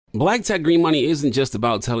Black Tech Green Money isn't just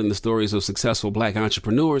about telling the stories of successful Black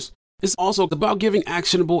entrepreneurs. It's also about giving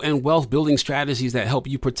actionable and wealth-building strategies that help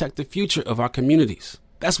you protect the future of our communities.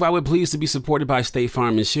 That's why we're pleased to be supported by State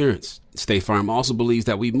Farm Insurance. State Farm also believes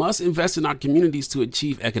that we must invest in our communities to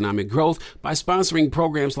achieve economic growth by sponsoring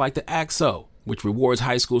programs like the ACT-SO, which rewards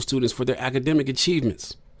high school students for their academic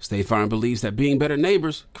achievements. State Farm believes that being better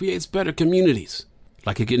neighbors creates better communities.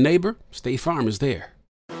 Like a good neighbor, State Farm is there.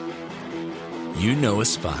 You know a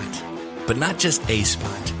spot, but not just a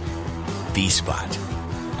spot, the spot.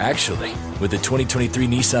 Actually, with the 2023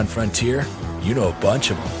 Nissan Frontier, you know a bunch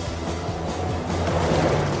of them.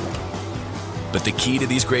 But the key to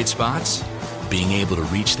these great spots? Being able to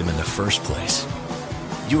reach them in the first place.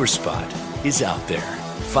 Your spot is out there.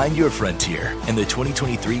 Find your Frontier in the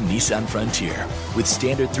 2023 Nissan Frontier with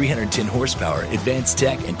standard 310 horsepower, advanced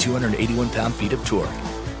tech, and 281 pound-feet of torque.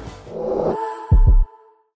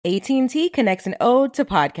 AT&T connects an ode to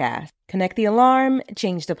podcast. Connect the alarm,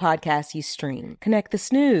 change the podcast you stream. Connect the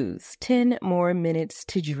snooze, 10 more minutes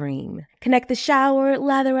to dream. Connect the shower,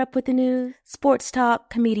 lather up with the news, sports talk,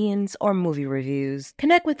 comedians, or movie reviews.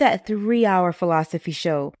 Connect with that 3-hour philosophy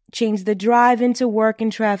show. Change the drive into work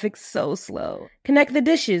and traffic so slow. Connect the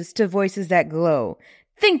dishes to voices that glow.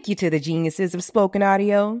 Thank you to the geniuses of spoken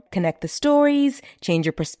audio. Connect the stories, change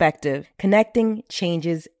your perspective. Connecting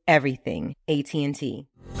changes everything. AT&T.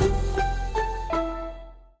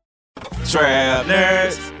 Trap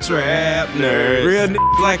nerds, real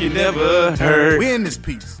niggas like you never heard. We in this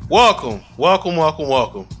piece. Welcome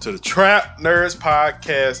to the Trap Nerds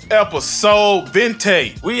Podcast, episode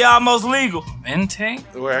 20. We almost legal. Vente?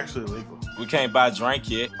 We're actually legal. We can't buy drink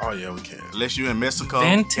yet. Oh yeah, we can. Unless you in Mexico,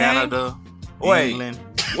 Vente? Canada, Wait. England.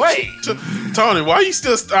 Wait. Tony, why you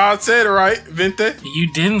still? I said it right, 20.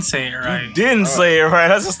 You didn't say it right. You didn't say it right.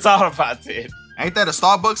 I just thought about that. Ain't that a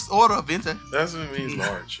Starbucks order, Vente? That's what it means,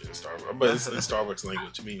 large in Starbucks. But it's in Starbucks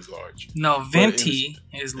language, it means large. No, venti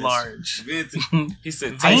is large. He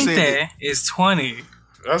said, Veinte is 20.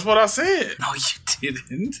 That's what I said. No, you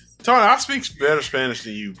didn't. Tony, I speak better Spanish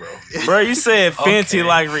than you, bro. bro, you said Fenty Okay.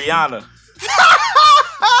 like Rihanna.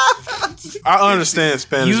 I understand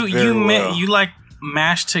Spanish very well. You like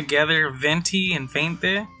mashed together venti and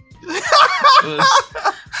veinte?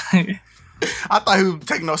 I thought he was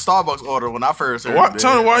taking no Starbucks order when I first heard it.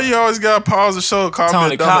 Tony, why you always gotta pause the show and call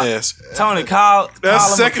me a dumbass? Tony, call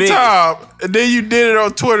That's the him a second bitch. time. And then you did it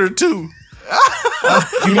on Twitter, too.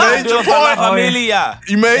 You made your point. Familia.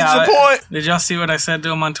 You made your point. Did y'all see what I said to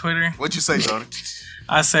him on Twitter? What'd you say, Tony?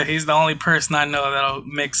 I said he's the only person I know that'll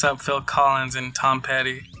mix up Phil Collins and Tom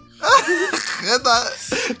Petty. That's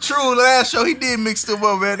not true. Last show he did mix them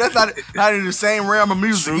up, man. That's not in the same realm of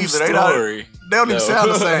music True either. story. They don't even sound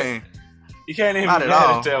the same. You can't even Not at manage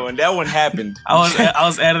all. that one. That one happened. I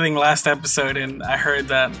was editing last episode and I heard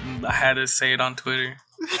that I had to say it on Twitter.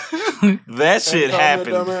 That shit happened.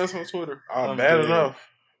 Dumbass on Twitter. I'm Bad dead. enough.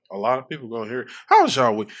 A lot of people gonna hear it. How was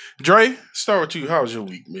y'all week? Dre, start with you. How was your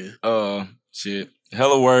week, man? Shit.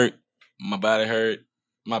 Hella work. My body hurt.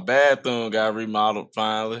 My bathroom got remodeled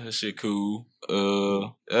finally. That shit cool.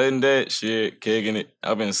 Other than that, shit, kicking it.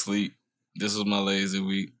 I've been asleep. This was my lazy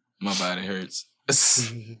week. My body hurts.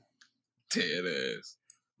 Dead ass.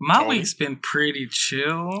 My week's been pretty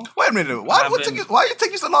chill. Wait a minute. Why you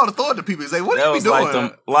take you so long to throw it to people? Say, what That are you was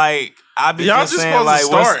doing? I be Y'all just just saying, supposed like, to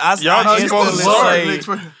start. Y'all just supposed to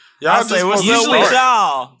start. I say, what's up with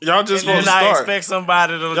y'all? Y'all just And supposed then to I start. expect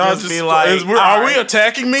somebody to Y'all just be like, are we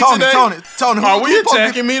attacking me today? Tony, Are we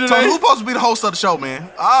attacking me today? Tony, who's supposed to be the host of the show, man?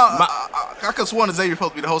 I could have sworn that Xavier's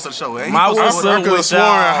supposed to be the host of the show. Ain't he My supposed what's to- up I could have with sworn.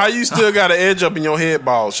 y'all? How you still got an edge up in your head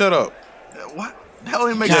ball? Shut up. What? That don't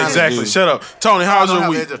even make Yeah, sense. exactly. Shut up. Tony, how's your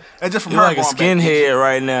week? That's just from You're her like a going back. skinhead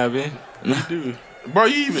right now, man. Dude. Bro,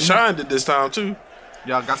 you even shined it this time, too.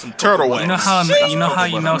 Y'all got some Turtle wax. You know how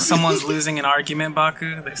you know someone's losing an argument,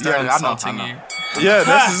 Baku? They start Yeah, I know, insulting I know. you. Yeah,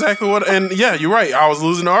 that's exactly what. And yeah, you're right. I was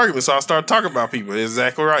losing the argument, so I started talking about people.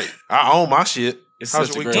 Exactly right. I own my shit. It's How's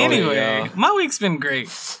such your a week great going? week. Anyway, my week's been great.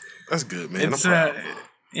 That's good, man. It's I'm proud.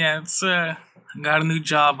 it's got a new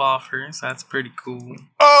job offer, so that's pretty cool.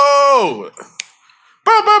 Oh!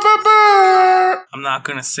 Ba, ba, ba, ba. I'm not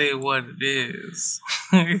gonna say what it is.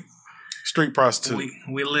 Street prostitute.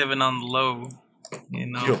 we living on the low, you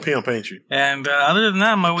know. You're a pimp, ain't you? And other than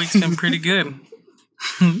that, my week's been pretty good.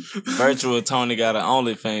 Virtual Tony got an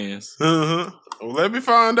OnlyFans. Uh-huh. Well, let me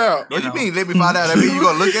find out. What you mean? Let me find out. I mean, you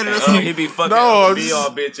gonna look at it or something? He be fucking No, be all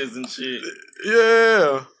bitches and shit.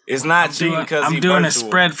 Yeah. It's not cheating because I'm he doing a virtual.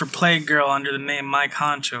 spread for Playgirl under the name Mike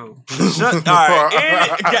Honcho. Shut, all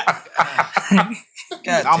right.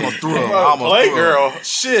 God I almost threw up. Playgirl.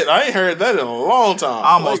 Shit, I ain't heard that in a long time.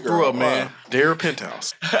 I almost threw up, man. Dare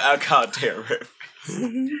Penthouse. I caught that.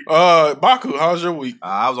 Baku, how's your week?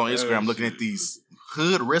 I was on Instagram looking at these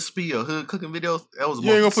hood recipe or hood cooking videos. That was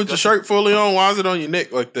You ain't gonna put your shirt fully on? Why is it on your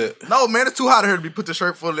neck like that? No, man, it's too hot here to be put the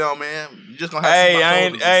shirt fully on, man. You just gonna have to see my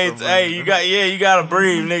shoulders and stuff, man. You gotta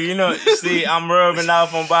breathe, nigga. You know, see, I'm rubbing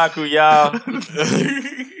off on Baku, y'all.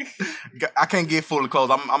 I can't get fully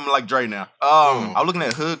clothed. I'm like Dre now. I was looking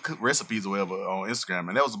at hood recipes or whatever on Instagram,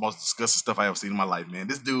 and that was the most disgusting stuff I ever seen in my life, man.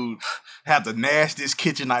 This dude had the nastiest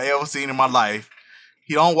kitchen I ever seen in my life.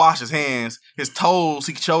 He don't wash his hands. His toes,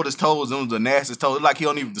 he showed his toes, and it was the nastiest toes. It like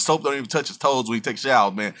the soap don't even touch his toes when he takes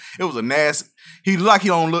showers, man. It was a nasty. He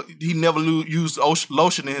never used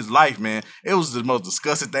lotion in his life, man. It was the most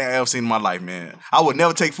disgusting thing I ever seen in my life, man. I would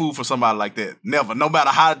never take food from somebody like that. Never. No matter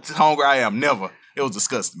how hungry I am, never. It was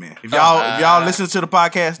disgusting, man. If y'all listen to the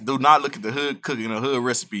podcast, do not look at the hood cooking or hood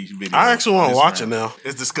recipe video. I actually want to watch it now.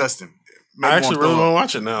 It's disgusting. I actually really want to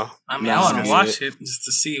watch it now. I mean, I want to watch it just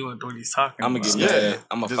to see what he's talking I'm about. gonna get that.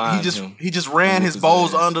 I'm gonna find him. He just ran his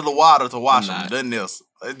bowls under the water to wash them. Nothing else.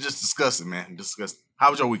 It's just disgusting, man. Disgusting.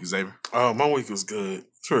 How was your week, Xavier? My week was good.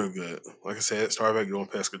 It's really good. Like I said, started back doing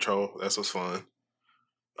pest control. That's what's fun.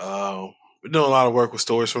 We're doing a lot of work with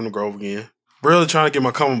Stories from the Grove again. Really trying to get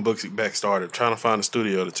my comic books back started. Trying to find a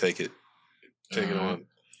studio to take it on.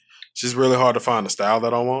 It's just really hard to find the style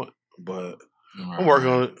that I want, but I'm working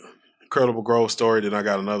on it. Incredible Grove story. Then I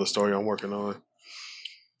got another story I'm working on.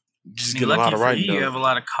 Just getting a lot of writing done. You have a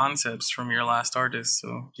lot of concepts from your last artist,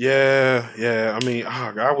 so yeah. I mean,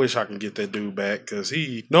 I wish I can get that dude back because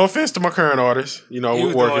he. No offense to my current artist, he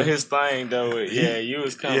was working doing his thing though. You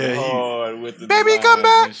was coming hard with the baby come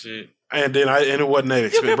back. And shit. And then it wasn't that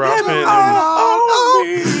expensive, bro. I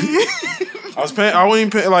was paying. I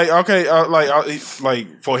wasn't paying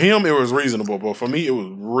like for him it was reasonable, but for me it was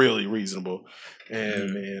really reasonable.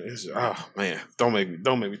 And man, don't make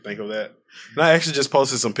me think of that. And I actually just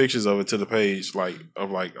posted some pictures of it to the page, of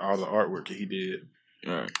all the artwork that he did,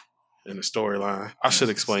 right, in the storyline. I should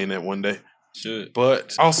explain that one day. Should.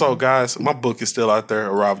 But also, guys, my book is still out there.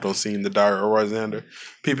 Arrived on Scene, The Diary of Roy Xander.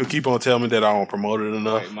 People keep on telling me that I don't promote it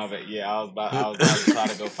enough. Wait, my bad. Yeah, I was about to try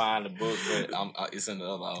to go find the book, but it's in the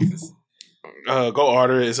other office. Go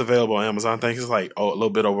order it. It's available on Amazon. I think it's like a little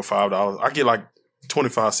bit over $5. I get like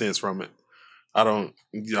 25 cents from it. I don't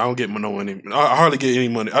get no money. I hardly get any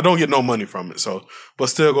money. I don't get no money from it. So, but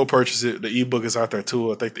still go purchase it. The ebook is out there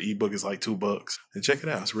too. I think the ebook is like $2. And check it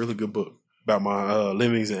out. It's a really good book about my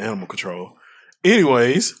lemmings and animal control.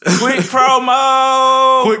 Anyways, quick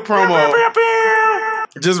promo.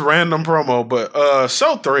 Just random promo, but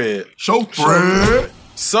show thread.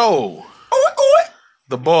 So,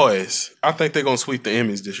 The Boys. I think they're gonna sweep the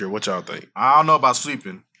Emmys this year. What y'all think? I don't know about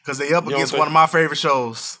sweeping because they up against one of my favorite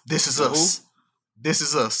shows. This Is Us. This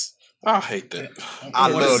Is Us. I hate that. I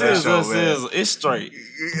love that show, man. It's straight.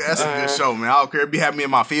 That's a good show, man. I don't care if you have me in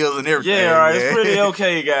my fields and everything. Yeah, right. It's pretty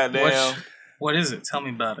okay, goddamn. What is it? Tell me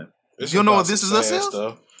about it. You know what This Is Us is?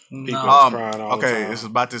 Stuff. It's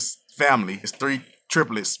about this family. It's 3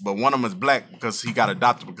 triplets, but one of them is black because he got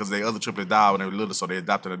adopted because their other triplet died when they were little, so they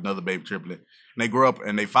adopted another baby triplet. And they grew up,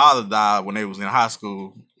 and their father died when they was in high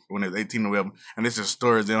school, when they was 18 or whatever. And it's just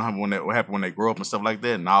stories of them what happened when they grew up and stuff like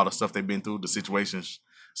that, and all the stuff they've been through, the situations,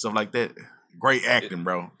 stuff like that. Great acting,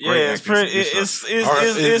 bro. Great acting.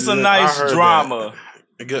 It's a nice drama.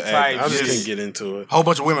 Good acting. I just can't get into it. A whole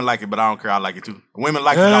bunch of women like it, but I don't care. I like it too. Women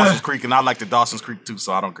like the Dawson's Creek, and I like the Dawson's Creek too,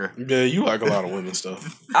 so I don't care. Yeah, you like a lot of women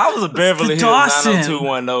stuff. I was a Beverly Hills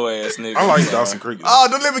 90210 ass nigga. I like Dawson Creek. Oh,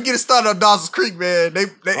 don't let me get it started on Dawson's Creek, man. They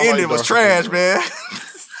ending was trash, man.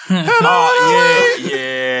 Oh,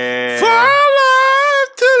 yeah.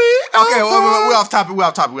 Okay, we're off topic.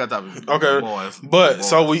 Okay, but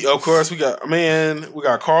so we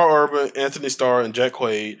got Carl Urban, Anthony Starr, and Jack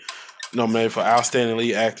Quaid nominated for Outstanding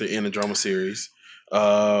Lead Actor in a Drama Series.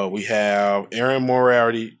 We have Erin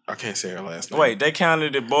Moriarty. I can't say her last name. Wait, they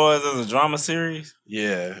counted The Boys as a drama series?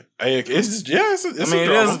 Yeah, it is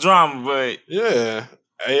a drama, but yeah,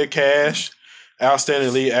 Aya Cash,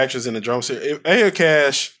 Outstanding Lead Actress in a Drama Series. Aya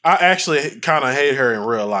Cash, I actually kind of hate her in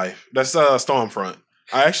real life. That's Stormfront.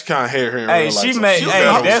 I actually kind of hate her in real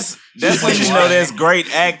life. That's when you know that's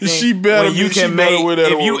great acting. She better. When you can make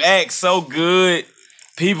if you act so good.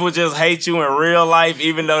 People just hate you in real life,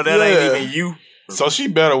 even though that ain't even you. So she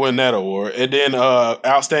better win that award. And then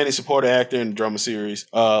Outstanding Supporting Actor in the Drama Series,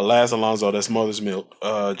 Laz Alonso, that's Mother's Milk.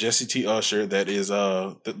 Jesse T. Usher, that is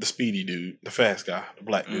the speedy dude, the fast guy, the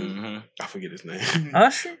black dude. Mm-hmm. I forget his name.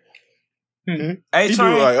 Usher? Mm-hmm. A-Train? He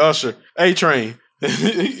do like Usher. A-Train.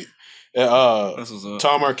 That's what's up.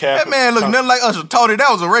 Tomer Cap. That man look nothing like Usher. Tony,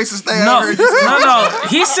 that was a racist thing. No, I heard you say. no.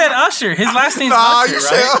 He said Usher. His last name's Nah, Usher, you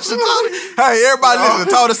right? said Usher, Tony. Hey, everybody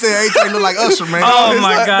listen. Tony said A-Train look like Usher, man. Oh his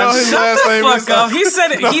my la- God! no, his Shut last the name fuck is up. He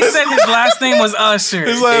said his last name was Usher.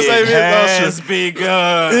 His last name is Has Usher.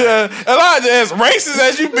 begun. Yeah, Elijah, as racist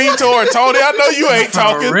as you be toward Tony, I know you ain't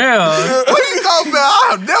talking. For real. What are you talking about?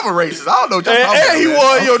 I'm never racist. I don't know what you're talking about. And he man.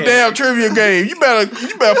 won your Okay. damn trivia game. You better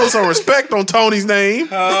put some respect on Tony's name.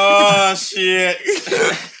 Oh shit.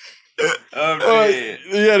 I'm dead.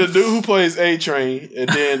 Yeah, the dude who plays A-Train, and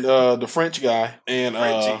then the French guy and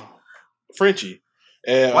Frenchie.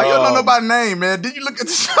 And, Why you don't know nobody's name, man? Did you look at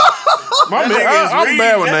the show? My man, I'm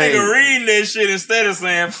bad with that names. nigga reading that shit instead of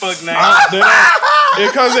saying fuck name.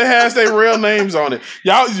 Because it has their real names on it.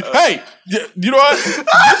 Y'all, hey, you know what?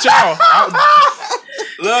 Get y'all.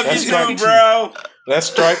 Love That's you right. too, bro. That's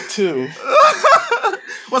strike 2.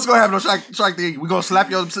 What's gonna happen on Strike the We gonna slap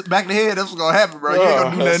your back of the head? That's what's gonna happen, bro. You ain't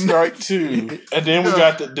gonna do That's nothing. strike 2. And then we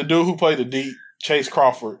got the dude who played the Deep, Chase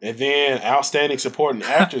Crawford, and then outstanding supporting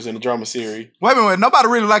actors in the drama series. Wait a minute. Nobody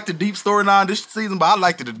really liked the deep storyline this season, but I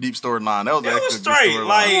liked the deep storyline. That was It actually was a good straight, storyline.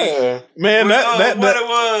 like Yeah, man, what it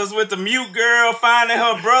was with the mute girl finding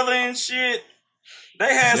her brother and shit.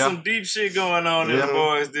 They had Yeah. some deep shit going on in the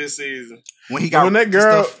boys this season. When he got when that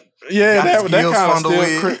girl, stuff, yeah, got that his kind gills of fondled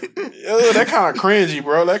still, with. that kind of cringy,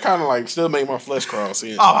 bro. That kind of like still make my flesh crawl.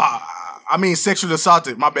 Seeing. I mean, sexually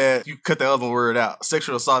assaulted. My bad. You cut the other word out.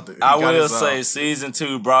 Sexually assaulted. He I got will his, say season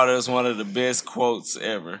 2 brought us one of the best quotes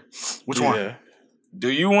ever. which one? Yeah. Do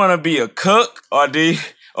you want to be a cook or do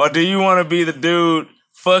you want to be the dude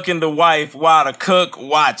fucking the wife while the cook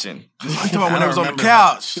watching? You talking about when they was on the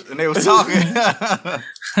couch and they was talking?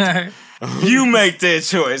 You make that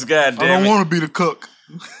choice, I goddamn don't it. want to be the cook.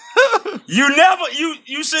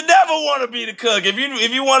 You should never want to be the cook.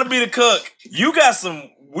 If you want to be the cook, you got some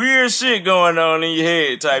weird shit going on in your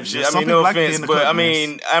head type shit. Yeah, I some mean, no people like offense, being the but cook, I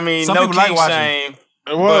man. mean, Some no people like kink watching. shame.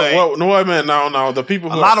 No. The people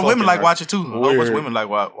who A lot of are women like fucking watching too. A whole bunch weird. of women like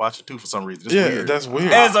watching too for some reason. It's Yeah, weird. that's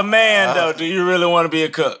weird. As a man, though, do you really want to be a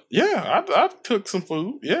cook? Yeah, I'd cook some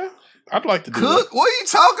food. Yeah, I'd like to do Cook? that. What are you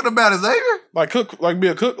talking about, Xavier? Be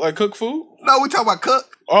a cook, like cook food. No, we talking about cook.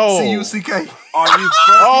 Oh. C-U-C-K. Are you fucking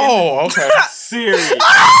Oh, okay. serious now?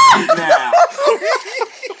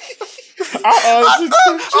 I honestly,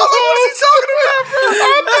 What is he talking about, bro? I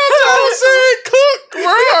thought y'all was saying cook, bro. I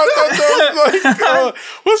thought that was like,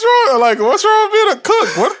 what's wrong? Like, what's wrong with being a cook?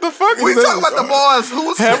 What the fuck is We that? talking about the boys.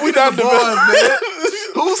 Who's Have we cooking not in the boys, man?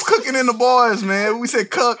 Who's cooking in the boys, man? We said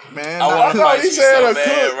cook, man. I not want to cook. fight he you said so a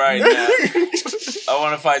bad cook. right now. I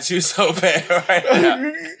want to fight you so bad right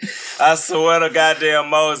now. I swear to goddamn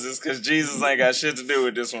Moses, because Jesus ain't got shit to do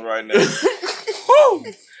with this one right now. Woo!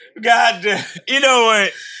 Goddamn. You know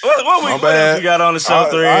what? What else we got on the show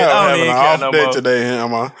three? I I am don't even having care an no off day more. today,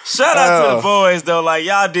 Hammer. Shout out to the boys though. Like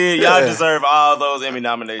y'all deserve all those Emmy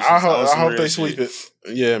nominations. I on some hope real they shit. sweep it.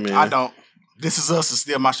 Yeah, man. I don't. This Is Us is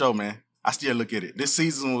still my show, man. I still look at it. This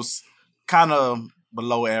season was kind of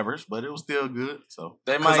below average, but it was still good. So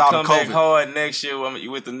They 'cause might all the come back COVID. hard next year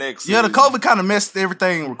with the next. Yeah, the season. COVID kind of messed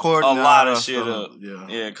everything recording. a and lot all of that shit stuff. up.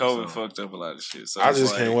 Yeah, COVID So- fucked up a lot of shit. So I it's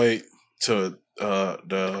just like, can't wait till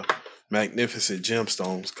the Magnificent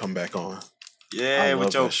Gemstones come back on. Yeah, I with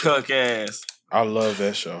love your that shit. cook ass. I love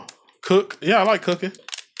that show. Cook? Yeah, I like cooking.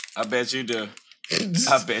 I bet you do.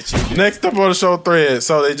 I bet you do. Next up on the show thread,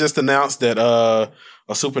 so they just announced that a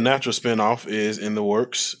Supernatural spinoff is in the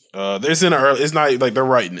works. There's in the early, it's not like they're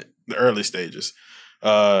writing it, the early stages.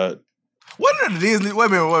 Wasn't it the Disney? Wait a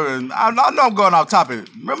minute. I know I'm going off topic.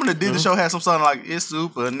 Remember the Disney show had some song like "It's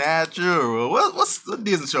Supernatural." What's the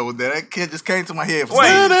Disney show with that? That kid just came to my head. For Wait,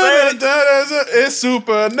 some reason. It's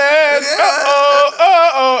Supernatural.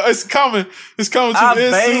 It's coming. It's coming to I me.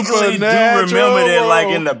 It's vaguely do Supernatural. remember that like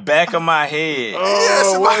in the back of my head. Yes,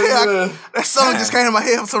 in my what is head, it? that song just came to my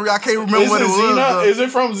head for some reason. I can't remember what it was. Xenon? though. Is it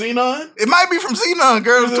from Xenon? It might be from Xenon,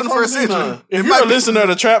 Girls Is of it the 21st from Xenon? Century. If It you're might a be- listener to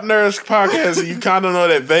the Trap Nerds podcast and you kind of know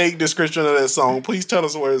that vague description of that song, please tell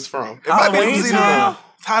us where it's from. It might be from Halloween Xenon. time.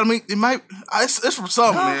 Halloween. It might. It's from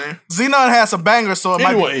something, man. Xenon has some bangers, so it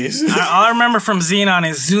might be. Anyways, All I remember from Xenon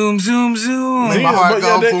is zoom, zoom, zoom. Make my heart but go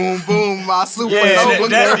yeah, that- boom, boom. My super.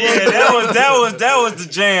 that was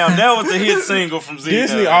the jam. That was the hit single from Xenon.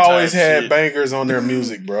 Disney type always had shit. bangers on their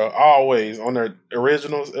music, bro. Always on their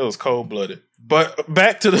originals. It was cold blooded. But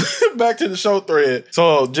back to the show thread.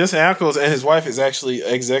 So Jensen Ackles and his wife is actually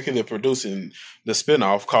executive producing the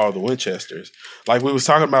spinoff called The Winchesters. Like we was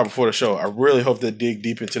talking about before the show. I really hope they dig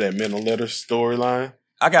deep into that Men of Letters storyline.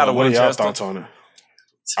 I got a What are y'all Winchester. thoughts on it?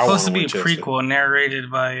 It's supposed to want be a Winchester. prequel narrated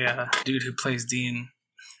by dude who plays Dean.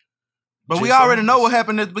 But we Jigsaw? already know what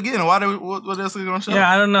happened at the beginning. Why? What else are they gonna show? Yeah,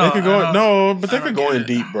 I don't know. They could go but they I could don't go get in it.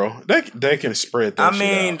 deep, bro. They can spread that. I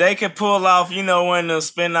mean, they could pull off, one of the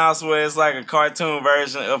spin-offs where it's like a cartoon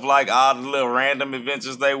version of like all the little random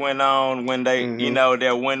adventures they went on when they,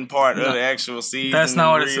 they're one part of the actual season. That's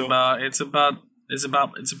not what it's real. about. It's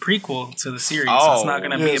a prequel to the series. So Oh. it's not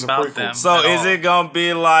going to Yeah, be it's a about prequel. them. So at is all. it gonna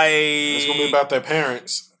be like? It's gonna be about their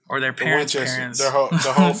parents, or their the parents' Winchester, parents?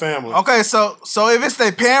 the whole family. Okay, so if it's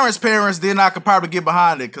their parents, then I could probably get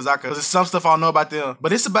behind it because there's some stuff I don't know about them.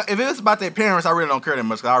 But if it's about their parents, I really don't care that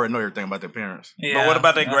much because I already know everything about their parents. Yeah, But what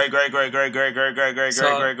about their yeah. great?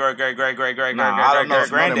 Nah, I don't know that much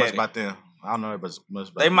granddaddy? about them. I don't know that much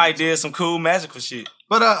about They them. might did some cool magical shit.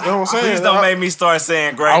 But You know what I'm saying? Please don't make me start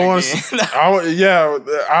saying great I want again. to.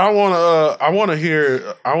 I want to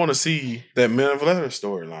hear. I want to see that Men of Leather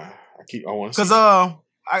storyline. I want to. because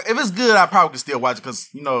if it's good, I probably can still watch it because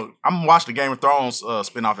I'm watching the Game of Thrones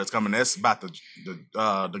spinoff that's coming. That's about the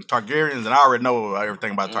Targaryens, and I already know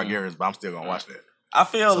everything about Targaryens, but I'm still gonna watch that. I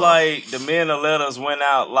feel like the Men of Letters went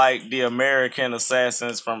out like the American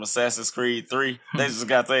assassins from Assassin's Creed 3. They just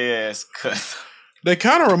got their ass cut. They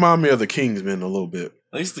kind of remind me of the Kingsmen a little bit.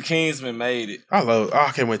 At least the Kingsmen made it.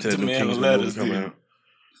 I can't wait till The the new Men of Kingsman movie Letters come did. out.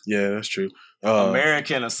 Yeah, that's true.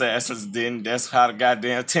 American assassins didn't. That's how the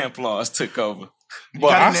goddamn Templars took over. You But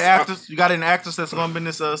got I any st- actors? You got any actors that's gonna be in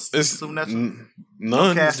this It's Supernatural?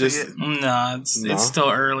 none. Cast Just yet? No, it's No. still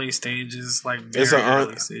early stages, like very It's a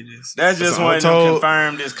early stages. That's just an one of them untold-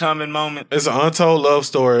 confirmed this coming moment. it's an untold love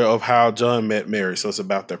story of how John met Mary. So it's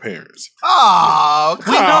about their parents. Oh,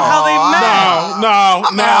 We know how they met.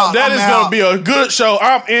 No, out, that I'm is out. gonna be a good show.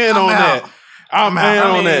 I'm in on out. that. I'm in out.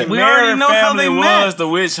 on that. We Mary already know how family they was met. the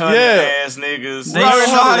witch hunter Yeah. ass niggas. They We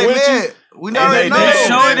already know how they witches. met. We They already know.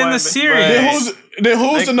 show it in the But- series. Then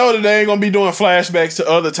who's They- to know that they ain't gonna be doing flashbacks to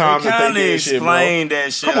other times They that kind they of did shit, bro? explained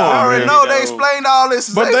that shit. Come on, I already man. know they explained all this.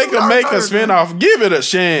 But they can already make know a this, man. spinoff. Give it a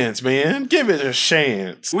chance, man. Give it a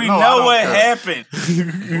chance. We No, I know don't what care. happened.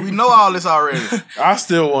 We know all this already. I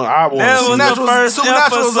want That to was see the first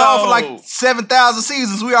Supernatural was on for like episode. 7,000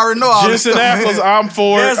 seasons. We already know all this Jensen stuff. Ackles, man. I'm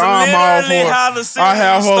for it. That's I'm all for literally it. how the I series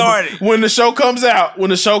have hope. started. When the show comes out,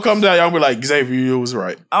 y'all be like, Xavier, you was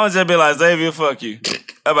right. I was just be like, Xavier, fuck you.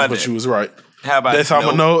 How about But that? you was right. How about That's how I'm no?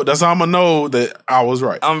 gonna know. That's how I'm gonna know that I was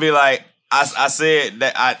right. I'm gonna be like, I said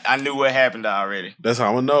that I knew what happened already. That's how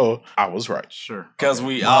I'm gonna know I was right. Sure. Because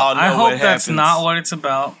we all know I what hope happens. that's not what it's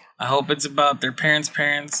about. I hope it's about their parents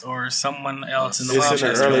or someone else in the It's in the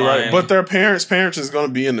Winchester early line. right, but their parents is gonna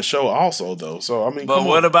be in the show also though. So I mean, But come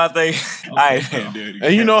what on. about they? I ain't do it.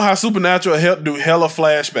 And you know how Supernatural do hella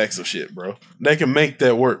flashbacks of shit, bro. They can make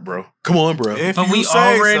that work, bro. Come on, bro. If But you we say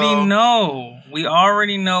already so. know. We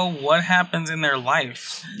already know what happens in their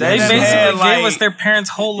life. They done basically had, gave like- us their parents'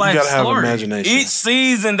 whole You life gotta have story. imagination. Each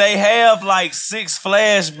season they have like 6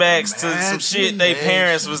 flashbacks to some shit they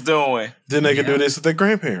parents was doing. Then they can do this with their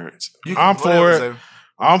grandparents. You can- I'm for whatever, it. Xavier.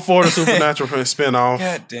 I'm for the Supernatural spinoff.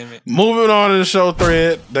 God damn it! Moving on in the show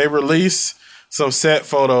thread, they released some set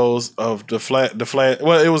photos of the Flash.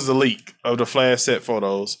 Well, it was the leak of the Flash set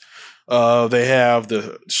photos. They have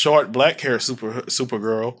the short black hair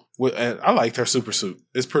Supergirl, and I liked her super suit.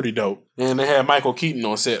 It's pretty dope. And they had Michael Keaton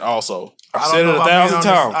on set also. I've said it know a if I'm in 1,000 on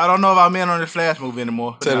times. this- I don't know if I'm in on the Flash movie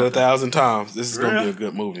anymore. Said it 1,000 times. This is gonna Really? be a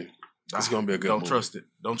good movie. It's gonna be a good Don't movie. trust it.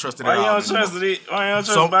 Don't trust it Why at you all. don't trust anymore. it? Why you don't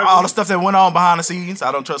trust So Michael? all the stuff that went on behind the scenes,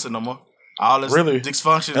 I don't trust it no more. All this Really?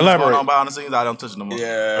 dysfunction that's Elaborate. going on behind the scenes, I don't touch it no more.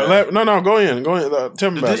 Yeah. No, go in. Tell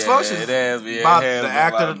me The about it. dysfunction it has, yeah, about it has the been a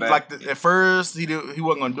actor, while back. like at first he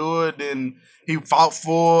wasn't gonna do it. Then he fought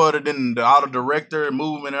for it. And then the auto director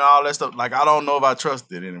movement and all that stuff. Like I don't know if I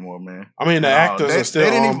trust it anymore, man. I mean, the No, actors are still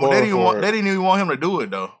on board they didn't for want, it. they didn't even want him to do it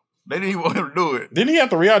though. They didn't even want him to do it. Didn't he have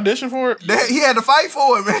to re-audition for it? He had to fight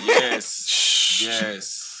for it, man. Yes.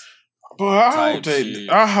 Yes. But I Type shit.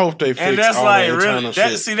 hope they fix And that's all like the really internal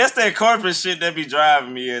shit. see that's that corporate shit that be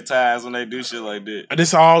driving me at times when they do shit like that. And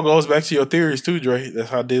this all goes back to your theories too, Dre. That's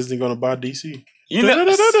how Disney gonna buy DC. You know, I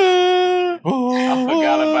I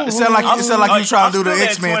forgot about It sound like you trying to do the I'm still at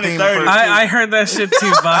X-Men theme 2030. first. I heard that shit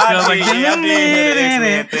too, Buck. I was like, I did hear the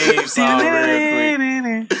X-Men theme song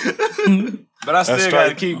real quick. But I still That's gotta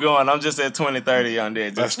right. keep going. I'm just at 2030 on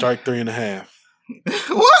that. That's strike 3.5.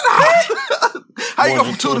 What? How you go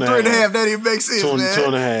One from to 2 to 2.5. 3.5? That even makes sense, man.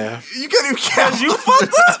 2.5. You can't even count. You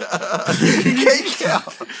fucked up. You can't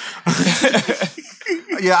count.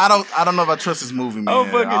 Yeah, I don't know if I trust this movie, man. Oh,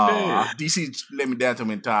 fucking damn. DC let me down too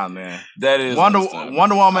many times, man. That is Wonder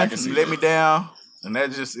understandable. I Woman can see let that. me down, and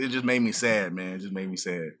it just made me sad, man. It just made me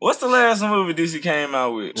sad. What's the last movie DC came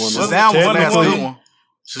out with? Wonder- Shazam was the last Technically- good one.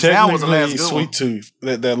 Shazam was the last Technically, good Sweet one. Tooth,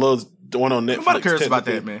 that little one on Netflix. Nobody cares about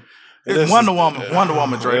that, technically. man. It's Wonder Woman. Wonder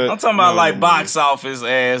Woman, Drake. I'm talking about like box office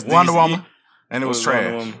ass Wonder DC. Woman. And it was Wonder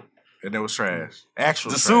trash. Woman. And it was trash. Actual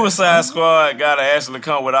The trash. Suicide Squad gotta actually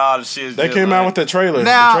come with all the shit. They just came out like- with that trailer.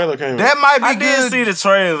 Now, the trailer came that out. might be I good. did see the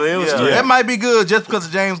trailer. It was Yeah, good. that might be good just because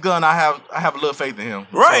of James Gunn. I have a little faith in him.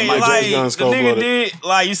 Right, Like like, James Gunn's the nigga cold-blooded. did,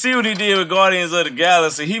 like, you see what he did with Guardians of the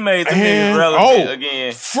Galaxy. He made the niggas And, relevant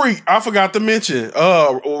again. freak! I forgot to mention.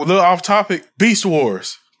 A little off topic. Beast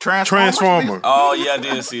Wars. Transformer. Oh, yeah, I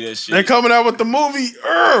did see that shit. They're coming out with the movie.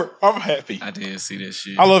 I'm happy. I did see that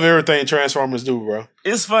shit. I love everything Transformers do, bro.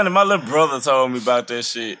 It's funny. My little brother told me about that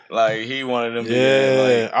shit. Like, he wanted them to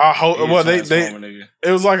Yeah, like, I hope. he a Well, they Transformer nigga.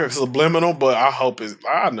 it was like a subliminal, but I hope it's.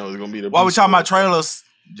 I know it's gonna be the. While we Beast talking Wars. about trailers,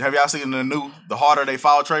 have y'all seen the Harder They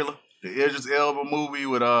Fall trailer? The Idris Elba movie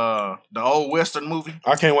with the old Western movie.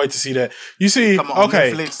 I can't wait to see that. You see, Come on,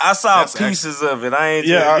 okay, Netflix. I saw That's pieces of it. I ain't.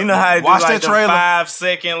 Yeah, you know how they do watch like that trailer.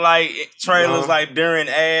 5-second like trailers, Uh-huh. like during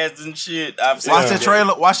ads and shit. I've seen Watch Yeah. that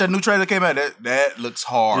trailer. Watch that new trailer that came out. That looks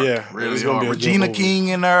hard. Yeah, really it's gonna hard. be a good Regina movie. King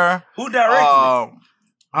in there. Who directed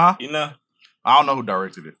Huh? it? You know, I don't know who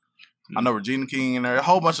directed it. I know Regina King in there. A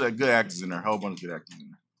whole bunch of good actors in there. A whole bunch of good actors in there.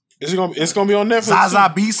 it's gonna be on Netflix.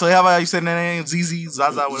 Zaza Beats, so however you say that name, ZZ,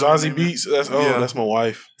 Zaza. too. whatever her Zazie name is. Beats. That's my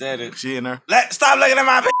wife. that is. She in there. Stop looking at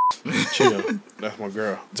my bitch. Chill. That's my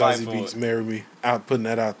girl. Fight Zazie for Beats, it. marry me. Out putting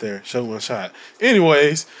that out there. Show one shot.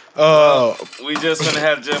 Anyways, We just gonna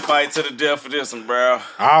have to just fight to the death for this one, bro.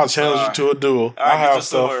 I'll challenge you to a duel. All I right, get have your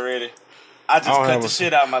sword stuff. ready. I just I don't cut have the a-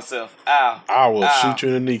 shit out of myself. Ow. I will Ow. shoot you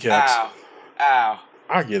in the kneecaps. Ow. Ow.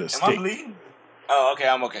 I get a Am I stick. bleeding? Oh, okay,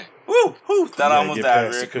 I'm okay. Woo, woo. Thought I gotta almost get died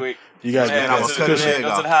past real the cu- quick. You gotta Man, get I go was past to the cutting the, shit cushion. go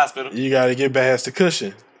to off. the hospital. You gotta get past the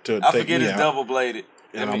cushion to I take forget me it's out. double bladed.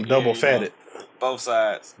 And I'm double fatted. Both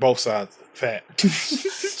sides. Both sides fat. Shut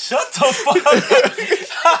the fuck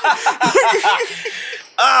up.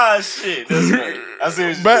 Ah, shit. That's right. I see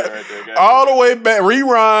what you Back, did right there. Got all you. the way back,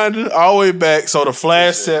 rewind all the way back. So the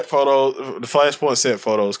flash set photos, the Flashpoint set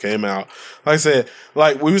photos came out. Like I said,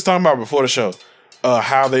 like we was talking about before the show,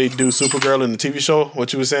 how they do Supergirl in the TV show.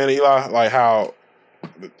 What you were saying, Eli, like how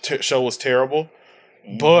the show was terrible,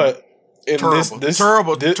 but in Terrible. this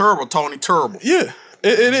Terrible, Tony. Terrible. yeah,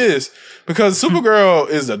 it is because Supergirl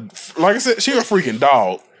is like I said, she a freaking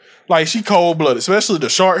dog. Like she cold blooded, especially the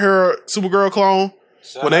short hair Supergirl clone.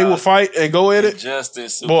 Shout When they will out fight and go at it,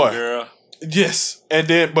 Justice, Boy. Supergirl. yes. And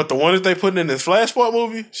then, but the one that they put in this Flashpoint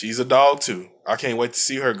movie, she's a dog too. I can't wait to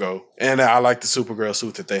see her go. And I like the Supergirl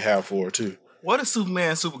suit that they have for her too. What if Superman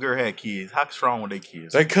and Supergirl had kids? How strong were they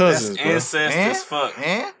kids? They cousins, bro. Incest as fuck.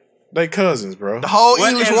 And They cousins, bro. the whole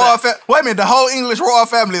What English in royal the- wait a minute, the whole English royal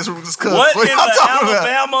family is cousins. What in y'all the talking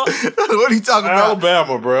Alabama? about? What are you talking about?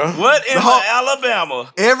 Alabama, bro. What in The the whole-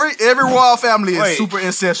 Alabama? Every royal family is Wait. super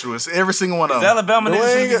incestuous. Every single one of Is them. Alabama No,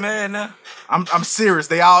 niggas ain't gonna be got- mad now? I'm serious.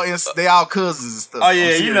 They all cousins and stuff. Oh I'm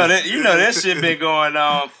yeah, you know serious. that. You know that shit been going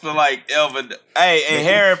on for like ever. Hey, and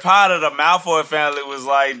Harry Potter, the Malfoy family was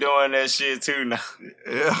like doing that shit too now.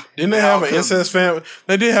 Yeah. Didn't they have an incest family?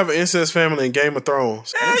 They did have an incest family in Game of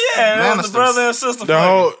Thrones. Hell yeah, that was the Lannisters. brother and sister. The family.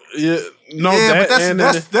 whole no Yeah, that but and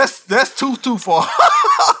that's too far.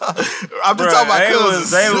 I'm just Bruh, talking about they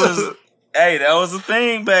cousins. They was. Hey, that was a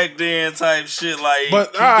thing back then, type shit. Like,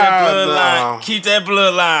 But, keep that no. bloodline, keep that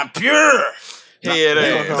bloodline pure.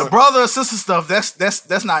 Yeah, the brother and sister stuff.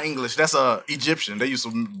 That's not English. That's Egyptian. They used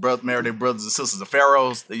to marry their brothers and sisters. The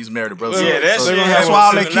pharaohs. They used to marry their brothers. Yeah, that So shit. That's why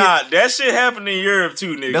all their kids. Nah, that shit happened in Europe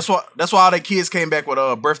too, nigga. That's why all their kids came back with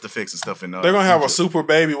birth defects and stuff. In they're gonna have a Egypt. super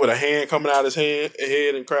baby with a hand coming out his head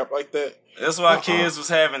and crap like that. That's why kids was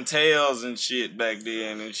having tails and shit back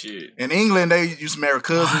then and shit. In England, they used to marry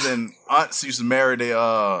cousins and aunts used to marry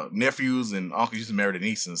their nephews and uncles used to marry their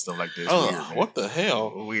nieces and stuff like that. It's weird, man. What the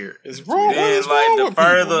hell? Weird. It's wrong. What Then is like wrong the with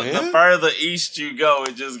further people, man? the further east you go,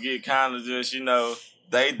 it just get kind of just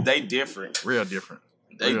they different. Real different.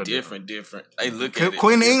 They Real different. They look at it.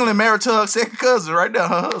 Queen of England married to her second cousin right now.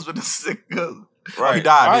 Her husband is second cousin. Right. Oh, he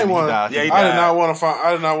died. I didn't didn't he? want. He died. Yeah, he I did died. not want to find.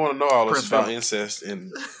 I did not want to know all this Prince about Philip. incest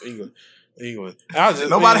in England. I just,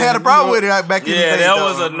 Nobody had a problem with it back in the Yeah, day. that though.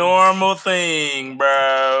 was a normal thing,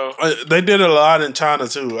 bro. They did it a lot in China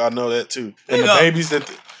too. I know that too. And the Nigga. babies that.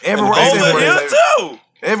 Everywhere. and the Over babies here that- too.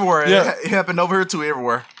 Everywhere. Yeah. It happened over here too.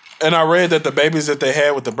 Everywhere. And I read that the babies that they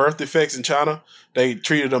had with the birth defects in China, they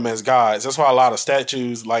treated them as gods. That's why a lot of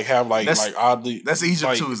statues like That's- oddly. That's Egypt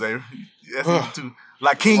like, too, Zay. That's Egypt too.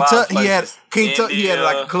 Like King Wild Tut, he had places. like a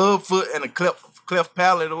India. club foot and a cleft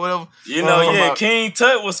palate or whatever. You know, From, yeah, King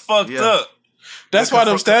Tut was fucked Yeah. up. That's why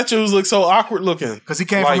them statues look so awkward looking. Because he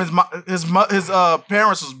came Like- from his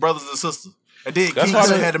parents was brothers and sisters. And then That's King why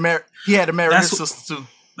Tut they- had to marry his That's- sister too.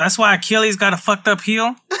 That's why Achilles got a fucked up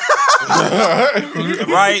heel.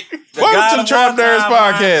 Right? The Welcome God to the of Trap All Nerds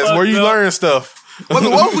Time podcast, line where you fucked up. learn stuff. What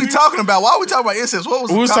were we talking about? Why are we talking about incest? What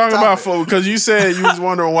was We the was top talking about topic? because you said you was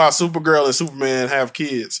wondering why Supergirl and Superman have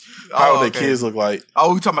kids. How would their okay. kids look like?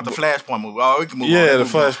 Oh, we talking about the Flashpoint movie. Oh, we can move on. Yeah, the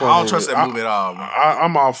Move on. Flashpoint. I don't trust that movie. movie at all, man.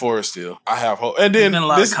 I'm all for it still. I have hope. And There's then been a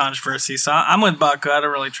lot this, of controversy, so I'm with Baca. I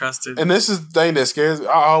don't really trust it. and this is the thing that scares me.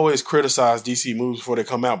 I always criticize DC movies before they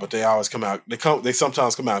come out, but they always come out. They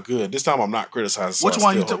sometimes come out good. This time I'm not criticizing. So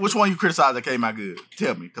Which one you criticized that came out good?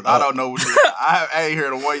 Tell me, because I don't know. I ain't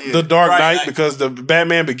heard of 1 year. The Dark Right, Knight, like- because the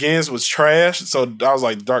Batman Begins was trash. So I was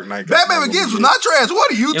like, Dark Knight. Batman Begins was not trash.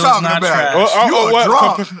 What are you It was talking not about? trash. You are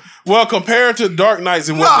drunk. Well, compared to Dark Knights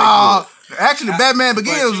and what Nah, they actually, Batman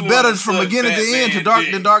Begins you was better wanna from suck beginning to end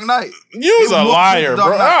Batman than Dark Knight. did. You was It a was liar, Dark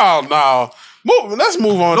bro. Knight. Oh no. Let's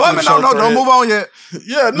move on. Wait to a the minute, show don't thread. move on yet.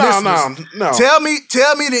 Yeah, no. Tell me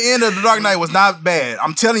the end of the Dark Knight was not bad.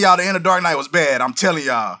 I'm telling y'all the end of Dark Knight was bad. I'm telling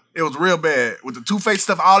y'all. It was real bad. With the Two-Face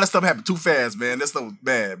stuff, all that stuff happened too fast, man. That stuff was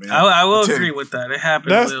bad, man. I will I'm telling agree you. with that. It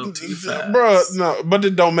happened That's a little too fast. bro. No, but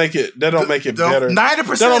it don't make it. That don't make it better. 90%.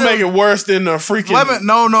 That don't make it worse than the freaking. Wait a minute,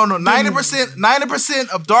 no. 90%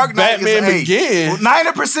 of Dark Knight Batman is an A. Begins.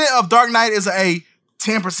 90% of Dark Knight is an A.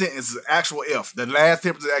 10% is an actual F. The last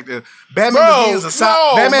 10% is active. Batman Bro, Begins is a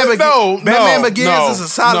no, Batman Begins is a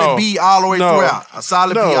solid B all the way throughout. A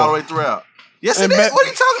solid B all the way throughout. Yes, it And is. What are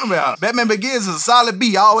you talking about? Batman Begins is a solid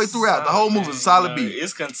B all the way throughout. The whole movie is a solid B.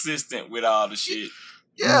 It's consistent with all the shit.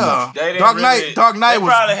 Yeah. They didn't Dark really- Knight They was.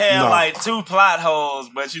 probably had No. like 2 plot holes,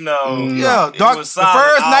 but you know, Yeah, it Dark. was The solid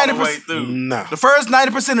first all the 90%. way through. Nah. The first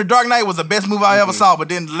 90% of Dark Knight was the best movie I ever saw, but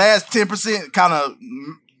then the last 10% kind of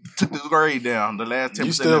took the grade down. The last 10%. You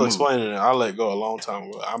of still that movie. explaining it. I let go a long time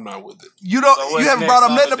ago. I'm not with it. You don't. So you what's haven't next brought up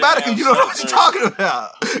on nothing the about it because you don't know what damn you're talking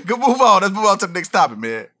about. Go move on. Let's move on to the next topic,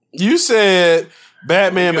 man. You said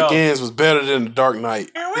Batman Here we go. Begins was better than The Dark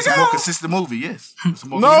Knight. It's a more consistent movie. Yes. It's a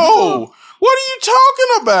more consistent movie. No. What are you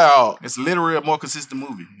talking about? It's literally a more consistent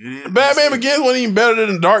movie. It is. Batman Begins wasn't even better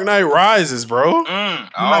than The Dark Knight Rises, bro. You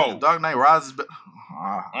like the Dark Knight Rises, but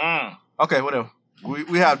okay, whatever.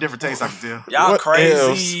 We have different tastes. I can tell. Y'all What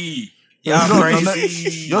crazy. Y'all You know,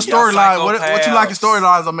 crazy. Your Y'all storyline, what you like in psychopaths.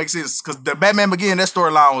 storylines don't make sense. Because the Batman Begins, that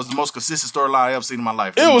storyline was the most consistent storyline I ever seen in my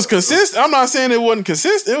life. It was consistent. I'm not saying it wasn't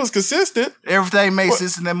consistent. It was consistent. Everything made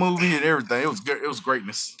sense in that movie and everything. It was good. It was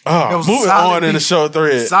greatness. It Oh, was a moving solid on in B. the show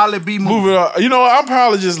thread. Solid B movie. Moving on. You know what? I'm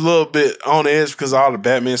probably just a little bit on edge because of all the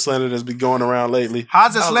Batman slander that's been going around lately.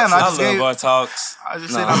 How's that slander? I love our talks. I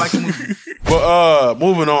just said I like the movie. But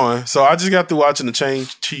moving on. So I just got through watching the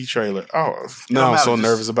Shang-Chi trailer. Oh, now I'm matter, so just-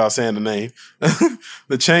 nervous about saying the name.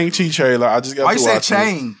 The Shang-Chi trailer. I just got Why you through said watching it.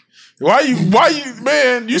 chain? Why you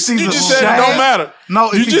man, you It's just either said it Shang- don't matter.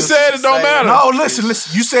 No, You it's just either- said it don't matter. No, listen.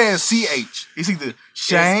 You said CH. It's either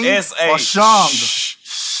Shang It's or SH.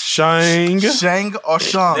 Shang. Shang. Shang or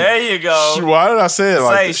Shang. There you go. Why did I say it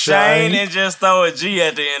like Say that? Shane and just throw a G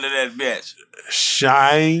at the end of that bitch.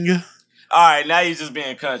 Shang. All right, now you just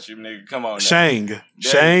being country, nigga. Come on now. Shang. you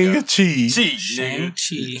Shang-Chi. Chi, nigga.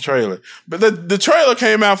 Shang-Chi. Trailer. But the trailer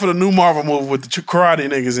came out for the new Marvel movie with the karate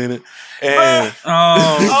niggas in it. And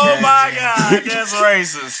Oh my God, that's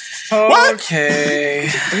racist. Okay.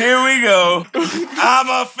 Here we go.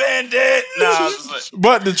 I'm offended. No, I'm just like,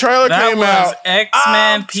 but the trailer That came was out.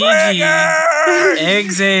 X-Men triggered. PG.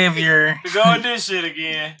 Xavier. You going this shit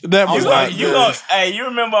again? That was not You good. go, hey, you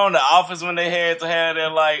remember on The Office when they had to have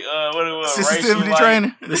that like what it was Sensitivity racial,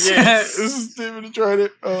 training? Like, yes. This is Stephen the Trailer.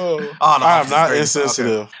 Oh, Oh, no, I am it's not great.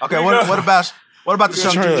 insensitive. Okay, what about the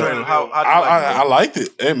Shang-Chi trailer? How do you like I liked it.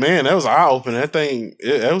 And man, that was eye opening. That thing,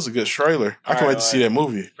 that was a good trailer. I can't wait to see that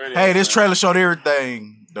movie. Pretty Hey, this awesome. trailer showed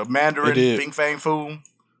everything. The Mandarin, It did. Ping Fang Foom,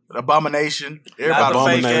 the Abomination. Not Everybody. the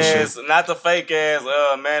fake Abomination. ass, not the fake ass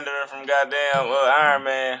Mandarin from goddamn Iron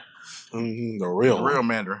Man. The real, The real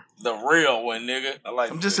Mandarin. The real one, nigga. I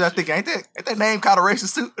like. I'm just that thinking, ain't that name kind of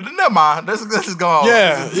racist too? Never mind. Let's just go on.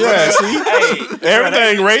 Yeah. See, Hey,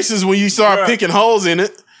 everything racist when you start Bruh. picking holes in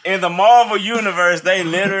it. in the Marvel universe, they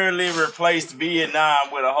literally replaced Vietnam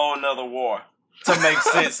with a whole nother war to make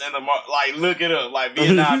sense in the like. Look it up. Like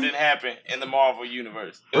Vietnam didn't happen in the Marvel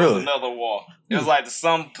universe. It was Really? another war. It was like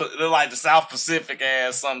the South Pacific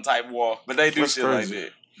ass some type war, but they do That's shit crazy.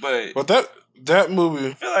 like that. But But that movie,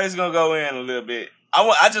 I feel like it's gonna go in a little bit.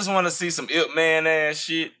 I just want to see some Ip Man ass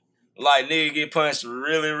shit. Like nigga get punched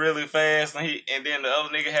really, really fast, and then the other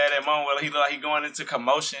nigga had that moment where he like he going into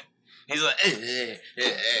commotion. He's like,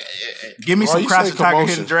 Give me Why some you Crouching say Tiger, commotion?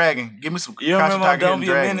 Hidden Dragon. Give me some You Crouching remember Tiger, Don't Hidden Be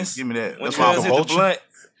a Dragon. Menace? Give me that. when That's Charles my hit the Commotion? blunt.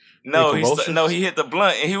 No, Commotion? he hit the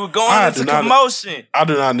blunt, and he was going I into do not- commotion. I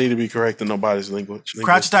do not need to be correcting nobody's language.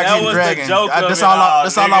 Crouching Tiger, That Hidden was the Dragon. joke of That's it all. all,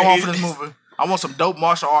 That's all I nigga. want for this movie. I want some dope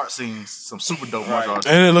martial arts scenes. Some super dope martial arts.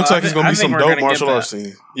 And it looks like it's gonna I be think some we're dope gonna martial get arts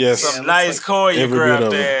scene. Yes. Some nice every bit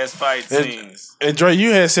of choreographed it. ass fight And- scenes. And Dre,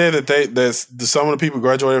 you had said that some of the people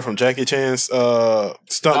graduated from Jackie Chan's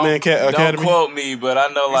Stuntman Academy. Don't quote me, but I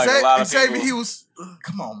know like a lot of Xavier, people. he was.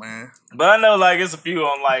 Come on, man. But I know like it's a few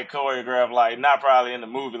on like choreographed, like not probably in the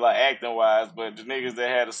movie, like acting wise, but the niggas that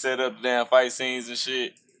had to set up the damn fight scenes and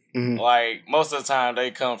shit. Mhm. Like most of the time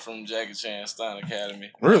they come from Jackie Chan Stunt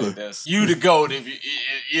Academy. Really? Like, that's you the GOAT if you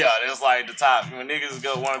yeah, that's like the top. When niggas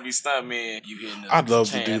go want to be stuntmen, you hitting the I'd love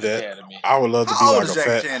to Chan do that. Academy. I would love to How be old like is a Jackie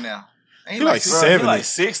fat. Chan now? Ain't He like Bro, 70. He like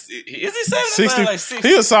 60. Is he 70? 60. Like 60.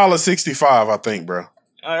 He a solid 65, I think, bro.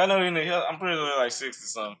 I know I'm pretty sure like 60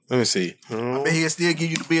 something. Let me see. But he'll still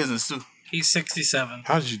give you the business too. He's 67.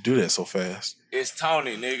 How did you do that so fast? It's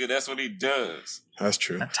Tony, nigga. That's what he does. That's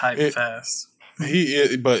true. I type It- fast.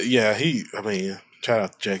 But yeah, I mean, shout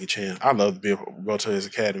out to Jackie Chan. I'd love to go to his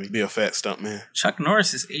academy, be a fat stuntman. Chuck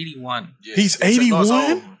Norris is 81. Yeah. He's Chuck Norris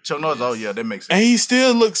 81, old. Chuck Norris, oh yeah, that makes sense. and he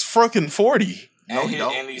still looks freaking 40. No, and he he,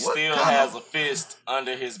 don't. and he What still kind has of- a fist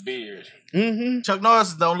under his beard. Mm-hmm. Chuck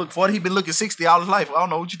Norris don't look 40. He been looking 60 all his life. I don't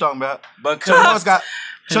know what you talking about. But Chuck Norris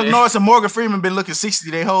Chuck Norris and Morgan Freeman been looking 60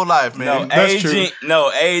 their whole life, man. That's true. Aging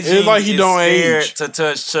It's like he is don't scared age. to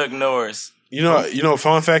touch Chuck Norris. You know,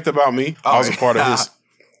 fun fact about me, I was a part of yeah. his.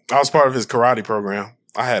 I was part of his karate program.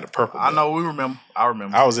 I had a purple I belt. know. We remember. I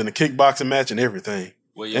remember. I was in a kickboxing match and everything.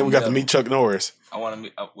 Well, And we got to meet Chuck Norris. I want to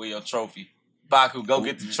meet with your trophy. Baku, go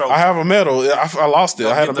get the trophy. I have a medal. I lost it.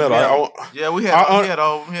 Go I had a get the medal. medal. Yeah, we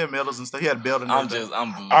had medals and stuff. He had a belt and I'm everything.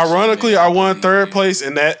 bullshitting. Ironically, I won third place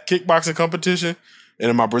in that kickboxing competition, and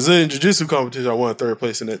in my Brazilian jiu-jitsu competition, I won third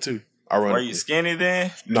place in that too. Were Ironically, you skinny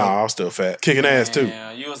then? Nah, I was still fat, kicking ass too.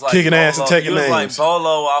 Yeah, you was like Kicking ass and Bolo. taking You was like names. Bolo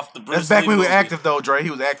off the Bruce That's back Lee when we were movie. active though, Dre. He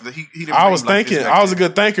was active. He didn't I bring was him like this thinking back I was a then.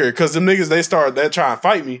 good thinker because them niggas they try and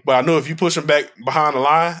fight me, but I knew if you push them back behind the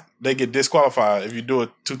line, they get disqualified if you do it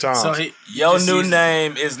 2 times. So Your new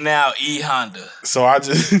name is now E Honda. So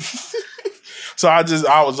I just,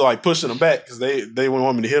 I was like pushing them back because they wouldn't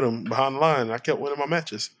want me to hit them behind the line. And I kept winning my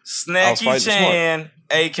matches. I was Snacky fighting Chan,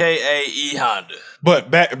 aka E Honda. But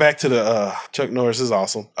back to the Chuck Norris is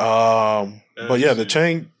awesome. But yeah, the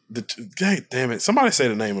chain. God damn it! Somebody say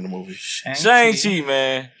the name of the movie. Shang-Chi,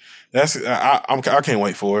 man. That's I can't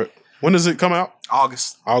wait for it. When does it come out?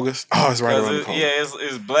 August. Oh, it's right around the corner.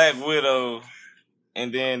 It's Black Widow,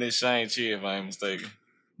 and then it's Shang-Chi, if I ain't mistaken.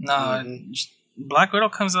 No, Black Widow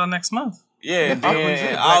comes out next month. Yeah, and I was then saying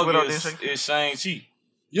in Black Widow, August then is Shang-Chi.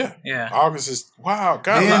 Yeah, Yeah. August is wow.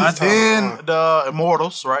 God, Then the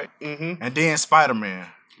Immortals, right? Mm-hmm. And then Spider-Man.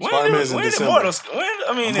 Spider-Man's in When did December. Immortals?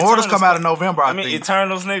 Immortals come out in November, I I mean, think.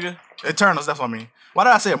 Eternals, nigga. Eternals, that's what I mean. Why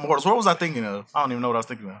did I say Immortals? What was I thinking of? I don't even know what I was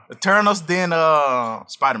thinking of. Eternals, then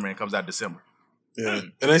Spider-Man comes out December. Yeah,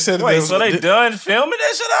 and they said that Wait, there was- so they done filming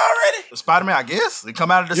that shit already? Spider-Man, I guess. It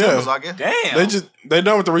come out in December, Yeah. so I guess. Damn. they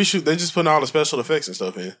done with the reshoot. They just putting all the special effects and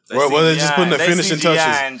stuff in. They They just putting the CGI finishing touches.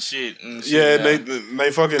 and shit. And shit Yeah, now.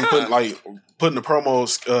 they fucking putting the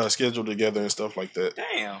promo schedule together and stuff like that.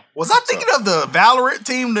 Damn. Was I thinking of the Valorant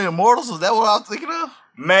team, the Immortals? Was that what I was thinking of?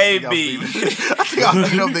 Maybe. I think I was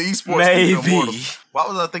thinking of the esports team, the Maybe. Immortals. Why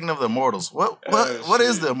was I thinking of the Immortals? What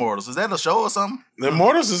is the Immortals? Is that a show or something? The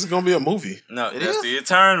Immortals is gonna be a movie. No, It that's is? the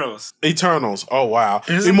Eternals. Eternals. Oh wow,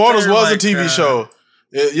 Isn't Immortals there, was a like, TV show.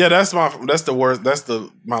 Yeah, that's the worst. That's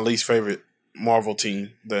my least favorite Marvel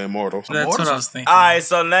team, the Immortals. That's what I was thinking. All right,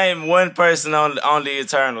 so name one person on the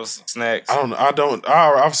Eternals. Snacks.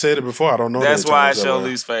 I've said it before. I don't know. That's the why Eternals it's that your well.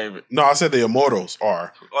 least favorite. No, I said the Immortals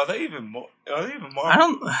are Are they even more? I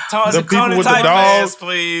don't. the people with the dog. fast,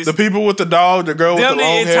 please. The people with the dog, the girl with Them the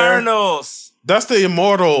long the hair. Eternals. That's the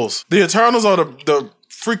Immortals. The Eternals are the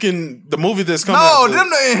freaking the movie that's coming No, out. them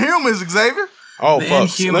the Inhumans, Xavier. Oh The fuck! Let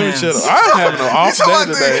me Inhumans. shut up. I'm having an You off talking day about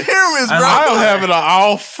the today. Inhumans, bro? I am having an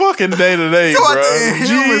all fucking day today, You talking about bro. the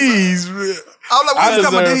Inhumans. Jeez, man. I was like, what I you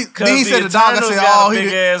talking about? deserve- Then he said the dog. I Eternals said, got oh, a he big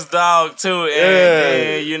did. ass dog too, and, Yeah.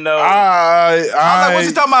 and you know. I was like, what you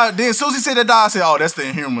I talking about? Then as soon as he said the dog, I said, oh, that's the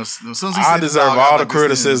Inhumans. As soon as he said the deserve dog, I all was the like,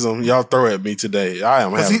 this is- criticism y'all throw at me today. I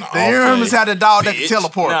am Cause having the an off Inhumans day. had a dog that could Bitch.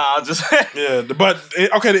 teleport. Nah, just Yeah, but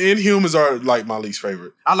okay, the Inhumans are like my least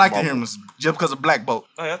favorite. I like the Marvel. Inhumans just because of Black Bolt.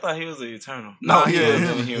 I thought he was an Eternal. No, he he was is.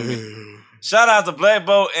 an Inhuman. Shout out to Black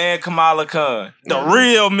Bolt and Kamala Khan, the Mm-hmm.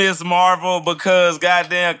 real Miss Marvel, because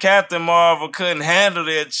goddamn Captain Marvel couldn't handle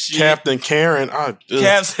that shit. Captain Karen,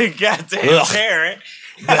 Captain goddamn Ugh. Karen.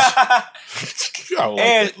 I like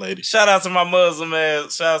And that lady. shout out to my Muslim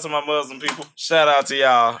ass. Shout out to my Muslim people. Shout out to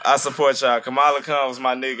y'all. I support y'all. Kamala Khan was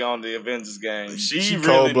my nigga on the Avengers game. She She really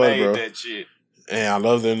cold-blooded, made bro. that shit. And I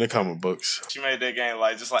love them in the comic books. She made that game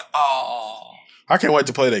like just like, oh. I can't wait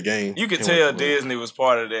to play that game. You could Can't tell wait to play it. Disney was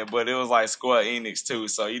part of that, but it was like Square Enix too.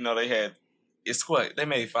 So they had they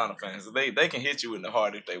made Final Fantasy. They can hit you in the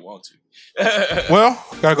heart if they want to. Well,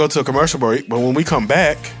 gotta go to a commercial break, but when we come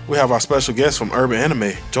back, we have our special guest from Urban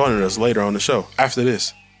Anime joining us later on the show. After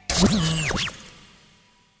this.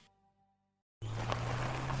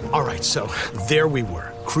 All right, so there we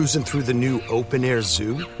were, cruising through the new open-air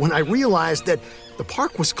zoo, when I realized that the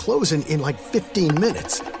park was closing in like 15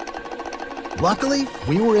 minutes. Luckily,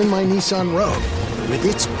 we were in my Nissan Rogue. With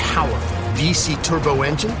its powerful VC turbo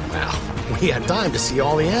engine, well, we had time to see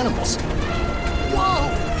all the animals. Whoa!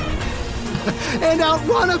 And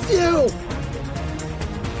outrun a few!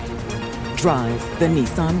 Drive the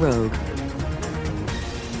Nissan Rogue.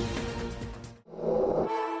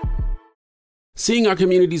 Seeing our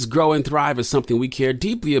communities grow and thrive is something we care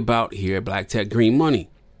deeply about here at Black Tech Green Money.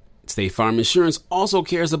 State Farm Insurance also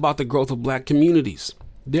cares about the growth of Black communities.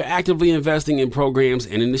 They're actively investing in programs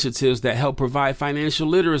and initiatives that help provide financial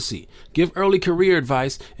literacy, give early career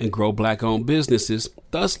advice, and grow Black-owned businesses,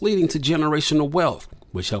 thus leading to generational wealth,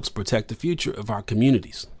 which helps protect the future of our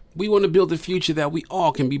communities. We want to build a future that we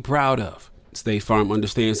all can be proud of. State Farm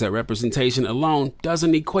understands that representation alone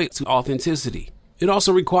doesn't equate to authenticity. It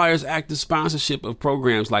also requires active sponsorship of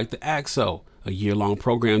programs like the AXO, a year-long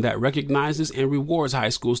program that recognizes and rewards high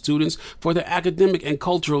school students for their academic and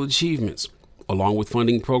cultural achievements, along with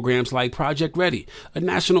funding programs like Project Ready, a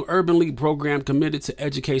National Urban League program committed to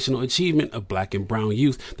educational achievement of Black and brown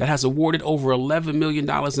youth that has awarded over $11 million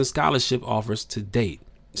in scholarship offers to date.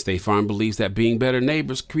 State Farm believes that being better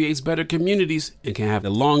neighbors creates better communities and can have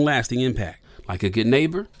a long-lasting impact. Like a good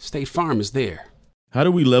neighbor, State Farm is there. How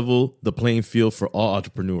do we level the playing field for all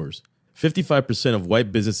entrepreneurs? 55% of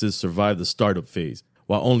white businesses survive the startup phase,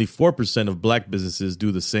 while only 4% of Black businesses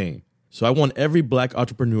do the same. So I want every Black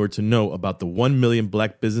entrepreneur to know about the 1 Million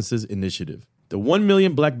Black Businesses Initiative. The 1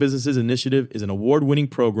 Million Black Businesses Initiative is an award-winning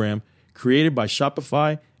program created by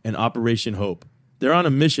Shopify and Operation Hope. They're on a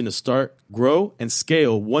mission to start, grow, and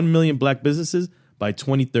scale 1 million Black businesses by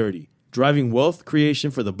 2030, driving wealth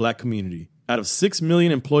creation for the Black community. Out of 6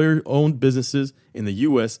 million employer-owned businesses in the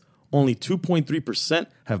U.S., only 2.3%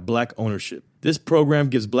 have Black ownership. This program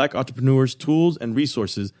gives Black entrepreneurs tools and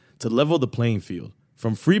resources to level the playing field,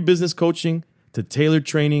 from free business coaching to tailored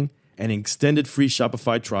training and an extended free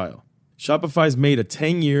Shopify trial. Shopify's made a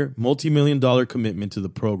 10-year, multi-million-dollar commitment to the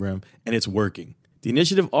program, and it's working. The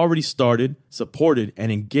initiative already started, supported,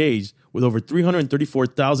 and engaged with over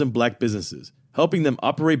 334,000 Black businesses, helping them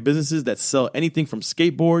operate businesses that sell anything from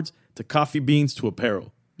skateboards to coffee beans to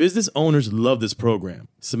apparel. Business owners love this program.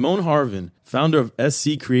 Simone Harvin, founder of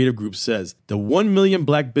SC Creative Group, says, "The 1 Million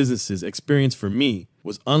Black Businesses experience for me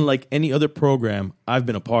was unlike any other program I've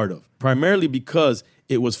been a part of, primarily because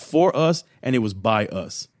it was for us and it was by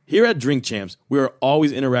us." Here at Drink Champs, we are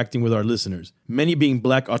always interacting with our listeners, many being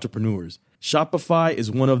Black entrepreneurs. Shopify is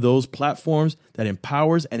one of those platforms that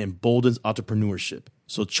empowers and emboldens entrepreneurship.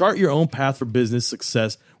 So chart your own path for business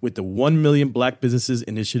success with the 1 Million Black Businesses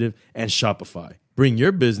Initiative and Shopify. Bring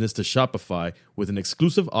your business to Shopify with an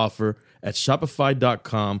exclusive offer at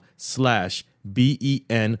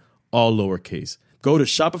shopify.com/BEN, all lowercase. Go to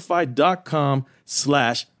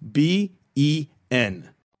shopify.com/BEN.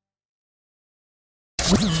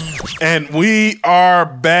 And we are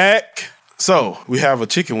back. So we have a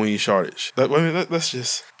chicken wing shortage. Let's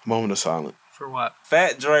just moment of silence. For what?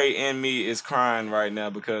 Fat Dre and me is crying right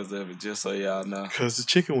now because of it, just so y'all know. Because the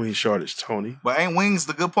chicken wing shortage, Tony. But ain't wings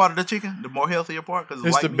the good part of the chicken? The more healthier part? Cause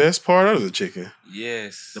It's the best part of the chicken.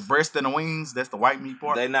 Yes. The breast and the wings, that's the white meat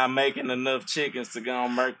part? They not making enough chickens to go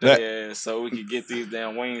and murk their ass so we can get these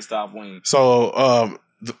damn Wingstop wings. So,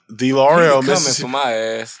 the L'Oreal, coming for my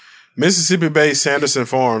ass. Mississippi-based Sanderson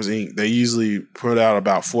Farms, Inc., they usually put out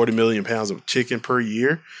about 40 million pounds of chicken per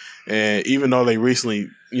year. And even though they recently,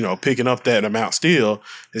 picking up that amount still,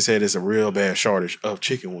 they said it's a real bad shortage of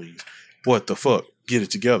chicken wings. What the fuck? Get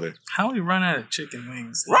it together. How we run out of chicken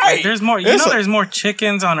wings? Right. Like, there's more. There's more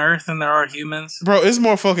chickens on Earth than there are humans. Bro, it's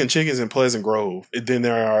more fucking chickens in Pleasant Grove than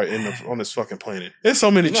there are on this fucking planet. There's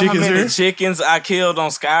so many chickens how many here. chickens I killed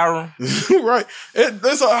on Skyrim? Right. How are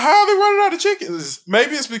they running out of chickens?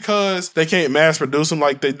 Maybe it's because they can't mass produce them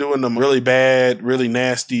like they do in them really bad, really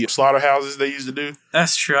nasty slaughterhouses they used to do.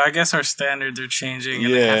 That's true. I guess our standards are changing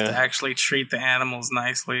and they have to actually treat the animals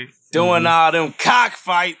nicely. Doing all them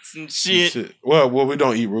cockfights and shit. Well, we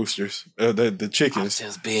don't eat roosters. The chickens.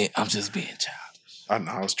 I'm just being childish. I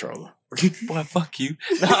know, I was trolling. Boy, fuck you.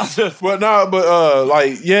 It's,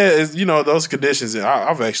 those conditions.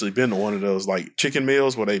 I've actually been to one of those like chicken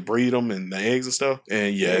meals where they breed them and the eggs and stuff.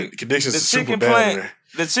 And conditions are super bad there.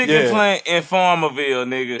 The chicken plant in Farmerville,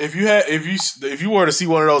 nigga. If you were to see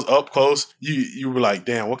one of those up close, you were like,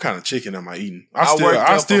 damn, what kind of chicken am I eating? I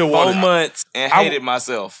worked there for 4 months and hated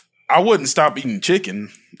myself. I wouldn't stop eating chicken.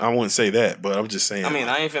 I wouldn't say that, but I'm just saying. I mean,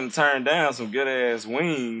 I ain't finna turn down some good ass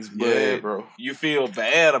wings, but bro. You feel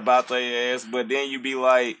bad about their ass, but then you be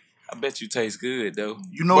like, I bet you taste good though.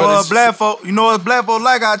 You know what black folk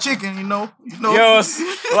like our chicken, you know. Yo,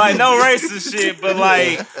 like no racist shit, but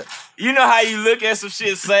like you know how you look at some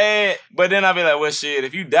shit sad, but then I be like, well shit,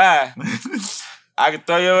 if you die, I can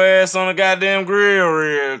throw your ass on the goddamn grill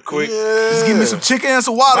real quick. Yeah. Just give me some chicken and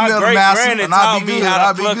some watermelon, my master, great and I'll taught be me good.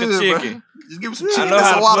 how to pluck a chicken. Bro. Just give me some chicken I know and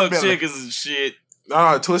how some to pluck watermelon. chickens and shit.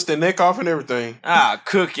 I twist their neck off and everything.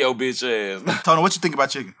 Cook your bitch ass. Tony, what you think about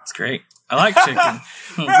chicken? It's great. I like chicken.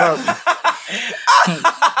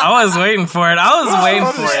 I was waiting for it.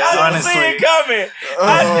 I didn't see it coming.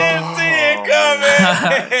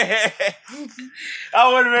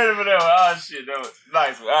 I wasn't ready for that one. Oh, shit. That was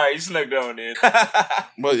nice one. All right, you snuck that one in.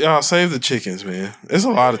 But y'all, save the chickens, man. There's a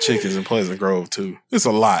lot of chickens in Pleasant Grove, too. It's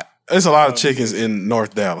a lot. There's a lot of chickens in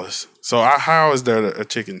North Dallas. So how is there a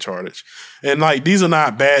chicken shortage? And like, these are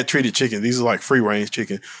not bad treated chickens. These are like free range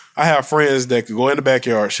chicken. I have friends that could go in the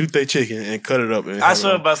backyard, shoot their chicken, and cut it up. And I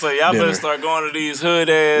should about to say, y'all better start going to these hood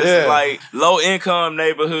ass, like low income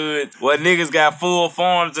neighborhoods where niggas got full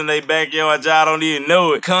farms in their backyard. Y'all don't even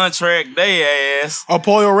know it. Contract they ass.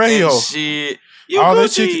 Pollo Rejo. Shit. All their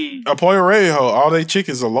chicken, Pollo Rejo, all their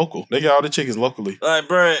chickens are local. They got all the chickens locally. Like,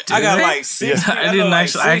 bro, I got like 6. Yeah.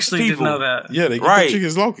 I actually didn't know that. Yeah, they get the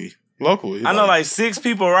chickens locally. I know like 6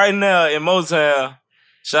 people right now in Motown.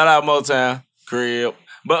 Shout out Motown crib.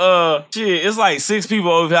 But shit, it's like 6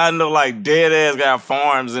 people over here I know like dead ass got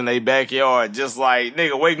farms in their backyard. Just like,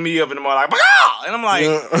 nigga, wake me up in the morning like, bah! And I'm like,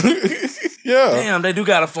 damn, they do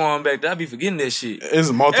got a farm back there. I be forgetting that shit.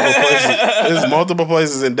 It's multiple places. There's multiple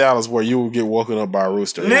places in Dallas where you will get woken up by a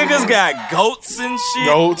rooster. Niggas got goats and shit.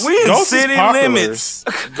 Goats. We in goats city limits.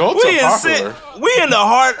 Goats are popular. We in the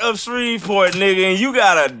heart of Shreveport, nigga, and you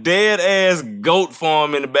got a dead ass goat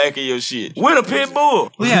farm in the back of your shit. With a pit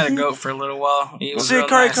bull. We had a goat for a little while. It was real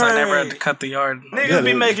nice. I never had to cut the yard. Niggas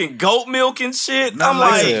be making goat milk and shit. Nothing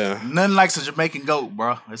like a Jamaican goat,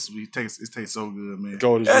 bro. It tastes so good, man.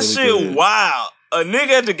 Goat is that really shit good. wild. A nigga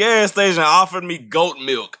at the gas station offered me goat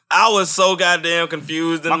milk. I was so goddamn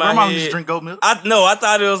confused in my grandma head. used to drink goat milk. I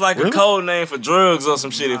thought it was like a code name for drugs or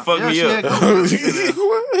some shit. It fucked me up.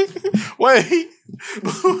 Wait.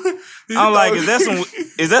 I'm like, is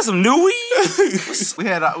that some new weed?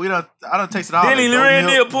 I done tasted all. Then he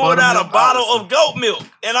really pulled out a bottle of goat milk,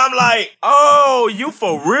 and I'm like, oh, you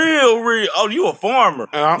for real? Oh, you a farmer?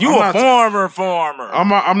 You a farmer?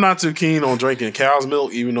 I'm not too keen on drinking cow's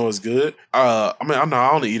milk, even though it's good. I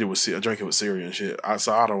only eat it with drink it with cereal and shit.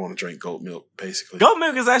 So I don't want to drink goat milk. Basically, goat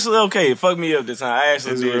milk is actually okay. It fucked me up this time. I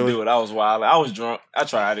actually didn't do it. I was wild. I was drunk. I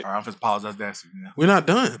tried it. All right, I'm just apologize. That's it. We're not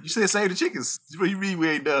done. You said save the chickens. What you mean we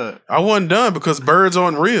ain't done? I wasn't done because birds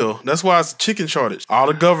aren't real. That's why it's a chicken shortage. All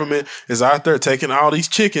the government is out there taking all these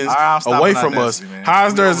chickens away from us. How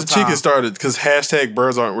is there as a chicken started? Because hashtag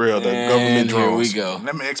birds aren't real. The government drones. Here we go.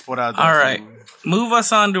 Let me export out. All right. Move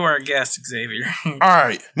us on to our guest, Xavier. All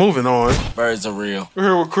right, moving on. Birds are real. We're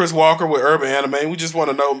here with Chris Walker with Urban Anime. We just want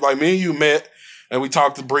to know, like, me and you met, and we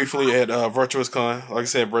talked briefly at Virtuous Con. Like I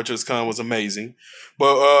said, Virtuous Con was amazing.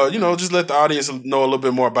 But, just let the audience know a little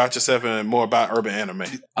bit more about yourself and more about Urban Anime.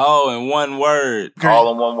 Oh, in one word.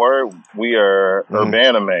 All in one word, we are Urban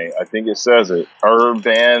Anime. I think it says it.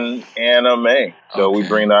 Urban Anime. So we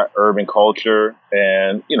bring that urban culture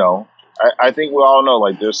and, I think we all know,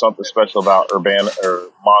 like, there's something special about urban or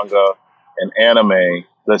manga and anime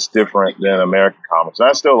that's different than American comics. And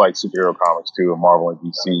I still like superhero comics, too, and Marvel and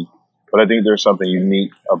DC. But I think there's something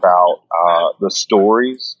unique about the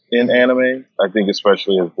stories in anime. I think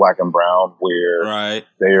especially as Black and Brown, where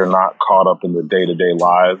they are not caught up in the day-to-day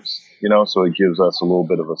lives, so it gives us a little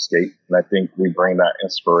bit of escape. And I think we bring that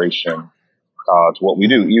inspiration to what we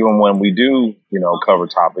do. Even when we do, cover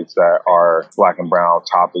topics that are Black and Brown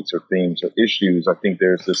topics or themes or issues, I think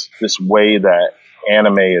there's this way that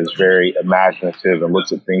anime is very imaginative and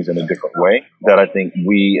looks at things in a different way that I think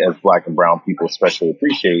we as Black and Brown people especially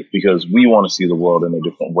appreciate, because we want to see the world in a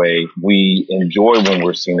different way. We enjoy when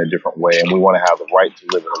we're seen a different way, and we want to have the right to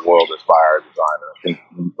live in a world that's by our design. And I think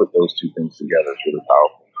when you put those two things together, it's really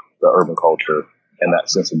powerful. The urban culture and that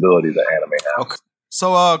sensibility that anime has. Okay.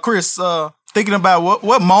 So, Chris, thinking about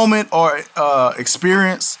what moment or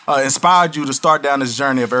experience inspired you to start down this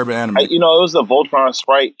journey of urban anime. It was the Voltron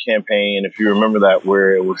Sprite campaign, if you remember that,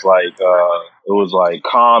 where it was like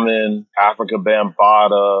Common, Africa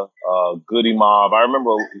Bambaataa, Goody Mob. I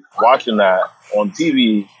remember watching that on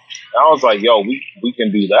TV, and I was like, yo, we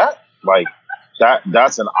can do that? Like,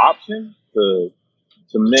 that's an option to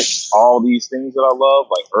mix all these things that I love,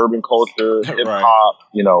 like urban culture, hip hop,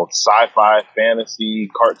 sci-fi, fantasy,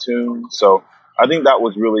 cartoons. So I think that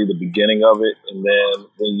was really the beginning of it. And then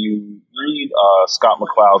when you read Scott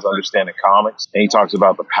McCloud's Understanding Comics, and he talks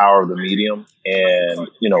about the power of the medium, and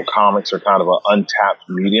comics are kind of an untapped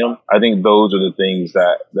medium. I think those are the things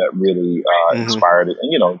that really inspired it.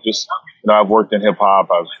 And I've worked in hip hop.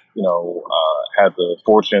 I've had the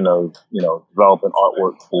fortune of developing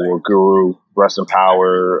artwork for Guru, Rest in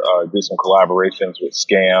Power, did some collaborations with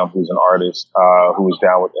Scam, who's an artist who was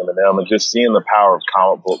down with Eminem, and just seeing the power of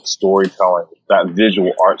comic book storytelling, that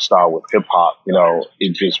visual art style with hip hop,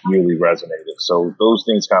 it just really resonated. So those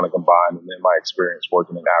things kind of combined, and then my experience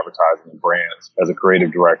working in advertising and brands as a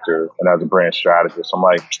creative director and as a brand strategist, I'm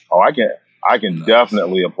like, I can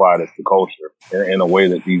definitely apply this to culture in a way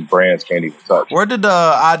that these brands can't even touch. Where did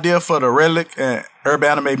the idea for the Relic and Urban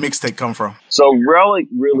Anime mixtape come from? So Relic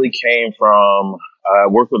really came from, I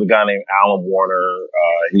worked with a guy named Alan Warner.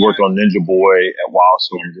 He worked on Ninja Boy at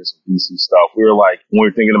Wildstorm and did some DC stuff. We were like, when we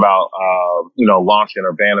were thinking about, launching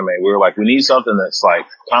Urban Anime, we were like, we need something that's like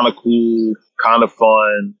kind of cool, kind of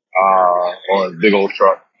fun, on a big old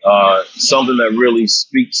truck. Something that really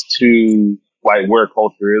speaks to like where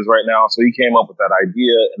culture is right now. So he came up with that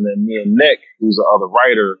idea, and then me and Nick, who's the other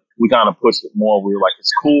writer, we kind of pushed it more. We were like,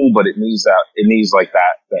 it's cool, but it needs like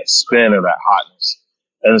that spin or that hotness.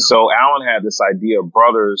 And so Alan had this idea of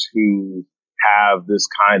brothers who have this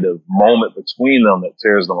kind of moment between them that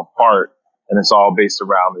tears them apart, and it's all based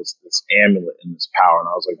around this amulet and this power. And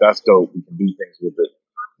I was like, that's dope. We can do things with it.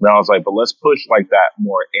 And I was like, but let's push like that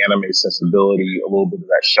more anime sensibility, a little bit of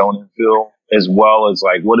that shonen feel, as well as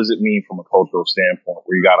like, what does it mean from a cultural standpoint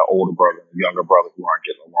where you got an older brother and a younger brother who aren't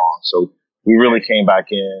getting along? So we really came back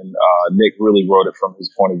in. Nick really wrote it from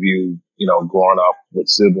his point of view, growing up with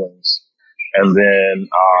siblings. And then,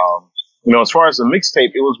 as far as the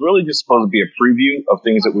mixtape, it was really just supposed to be a preview of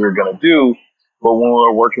things that we were going to do. But when we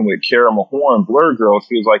were working with Kara Mahorn, Blur Girl,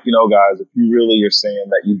 she was like, guys, if you really are saying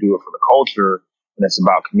that you do it for the culture and it's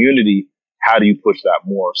about community, how do you push that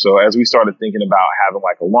more? So as we started thinking about having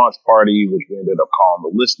like a launch party, which we ended up calling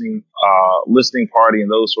the listening party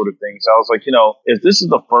and those sort of things, I was like, if this is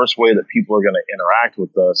the first way that people are going to interact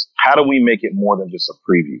with us, how do we make it more than just a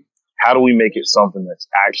preview? How do we make it something that's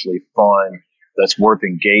actually fun, that's worth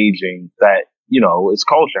engaging, that, it's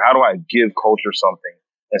culture? How do I give culture something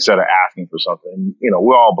instead of asking for something?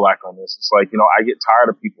 We're all black on this. It's like, I get tired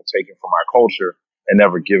of people taking from our culture and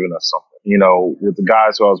never giving us something. With the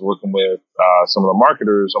guys who I was working with, some of the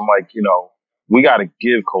marketers, I'm like, we got to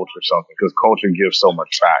give culture something because culture gives so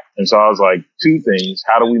much back. And so I was like, two things.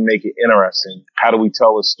 How do we make it interesting? How do we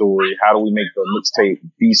tell a story? How do we make the mixtape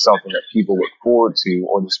be something that people look forward to,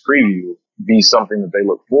 or this preview be something that they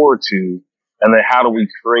look forward to? And then how do we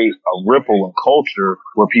create a ripple in culture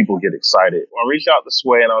where people get excited? I reached out to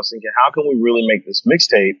Sway and I was thinking, how can we really make this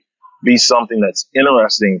mixtape be something that's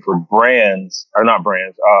interesting for for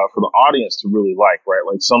the audience to really like, right?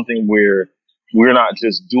 Like something where we're not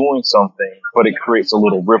just doing something, but it creates a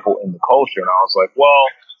little ripple in the culture. And I was like, well,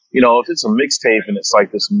 if it's a mixtape and it's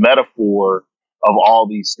like this metaphor of all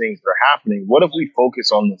these things that are happening, what if we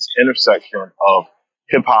focus on this intersection of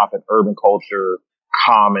hip hop and urban culture,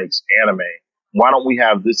 comics, anime? Why don't we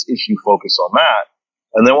have this issue focus on that?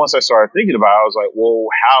 And then once I started thinking about it, I was like, well,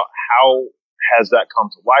 how has that come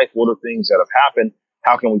to life? What are things that have happened?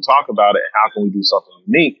 How can we talk about it? And how can we do something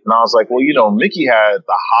unique? And I was like, well, Mickey had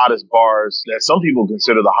the hottest bars that some people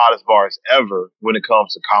consider the hottest bars ever when it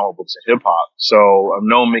comes to comic books and hip hop. So I've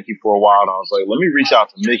known Mickey for a while, and I was like, let me reach out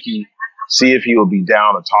to Mickey, see if he would be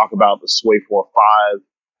down to talk about the Sway 4-5,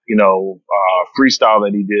 freestyle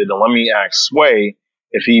that he did. And let me ask Sway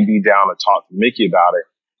if he'd be down to talk to Mickey about it.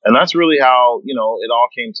 And that's really how, it all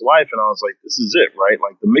came to life. And I was like, this is it, right?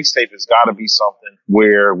 Like the mixtape has got to be something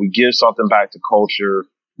where we give something back to culture.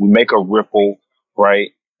 We make a ripple, right?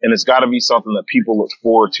 And it's got to be something that people look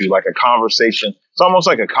forward to, like a conversation. It's almost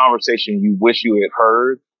like a conversation you wish you had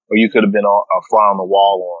heard, or you could have been a fly on the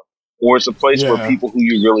wall on. Or it's a place where people who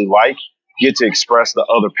you really like get to express the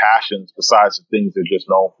other passions besides the things they're just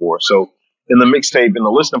known for. So in the mixtape, in the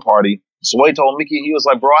listening party, Sway told Mickey, he was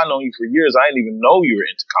like, bro, I know you for years. I didn't even know you were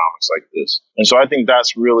into comics like this. And so I think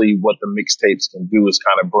that's really what the mixtapes can do, is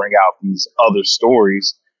kind of bring out these other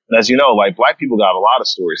stories And as you know, like Black people got a lot of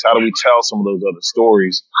stories. How do we tell some of those other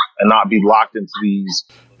stories and not be locked into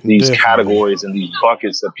these categories and these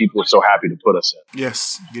buckets that people are so happy to put us in?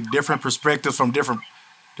 Yes, get different perspectives from different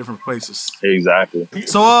places. Exactly.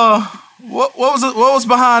 So, what was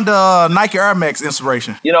behind Nike Air Max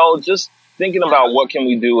inspiration? You know, just thinking about what can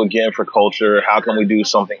we do again for culture? How can we do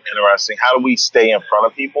something interesting? How do we stay in front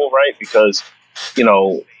of people, right? Because, you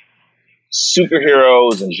know,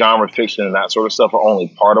 superheroes and genre fiction and that sort of stuff are only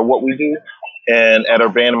part of what we do. And at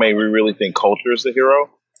Urbanime, we really think culture is the hero.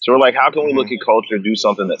 So we're like, how can we look at culture, do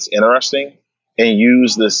something that's interesting, and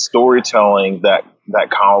use this storytelling that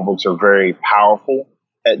comic books are very powerful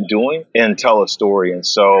at doing and tell a story. And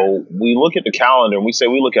so we look at the calendar and we say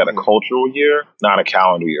we look at a cultural year, not a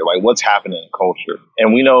calendar year. Like what's happening in culture.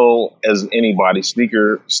 And we know as anybody,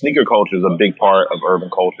 sneaker culture is a big part of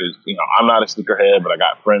urban culture. You know, I'm not a sneakerhead, but I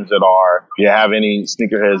got friends that are. If you have any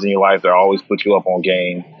sneakerheads in your life, they'll always put you up on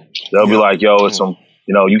game. They'll be like, yo, it's some,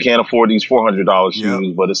 you know, you can't afford these $400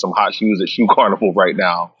 shoes, but it's some hot shoes at Shoe Carnival right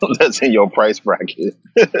now. That's in your price bracket.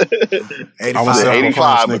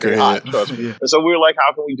 85, but they're hot, trust me. And so we were like,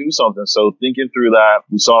 how can we do something? So thinking through that,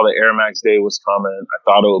 we saw the Air Max Day was coming. I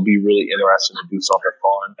thought it would be really interesting to do something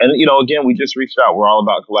fun. And, you know, again, we just reached out. We're all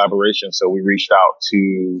about collaboration. So we reached out to,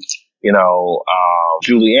 you know,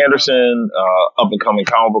 Julie Anderson, up-and-coming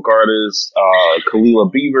comic book artist,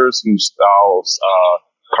 Kalila Beavers, who styles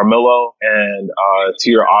Carmelo, and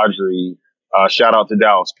Tia Audrey. Shout out to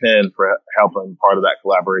Dallas Penn for helping part of that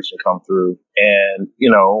collaboration come through. And, you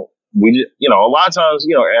know, a lot of times,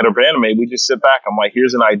 you know, at Urbanime, we just sit back. I'm like,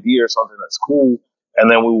 here's an idea or something that's cool. And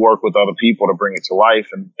then we work with other people to bring it to life.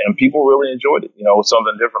 And people really enjoyed it. You know, it was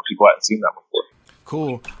something different. People hadn't seen that before.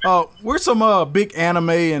 Cool. We're some big anime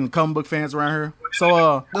and comic book fans around here.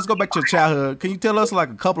 So let's go back to your childhood. Can you tell us like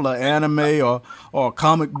a couple of anime or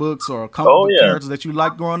comic books or comic book characters that you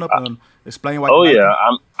liked growing up and explain why?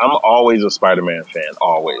 I'm always a Spider-Man fan.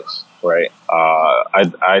 Always, right?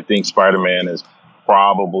 I think Spider-Man is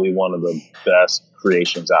probably one of the best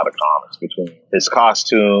creations out of comics, between his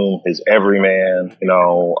costume, his everyman. You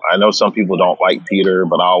know, I know some people don't like Peter,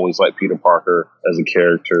 but I always like Peter Parker as a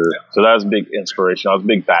character. So that was a big inspiration. I was a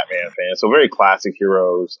big Batman fan. So very classic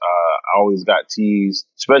heroes. I always got teased,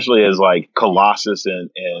 especially as like Colossus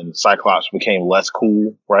and Cyclops became less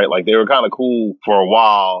cool, right? Like they were kind of cool for a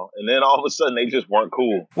while, and then all of a sudden they just weren't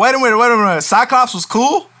cool. Wait a minute. Cyclops was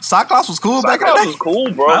cool? Cyclops was cool back in the day? Cyclops was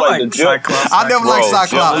cool, bro. I like Cyclops. I never liked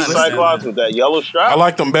Cyclops. Cyclops with that yellow strap. I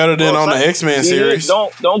liked them better than on the X-Men series.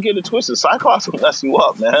 Don't get it twisted. Cyclops will mess you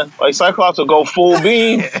up, man. Like Cyclops will go full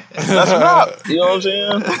beam. Mess you up. You know what I'm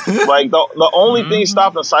saying? Like the only thing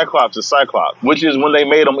stopping Cyclops is Cyclops, which is when they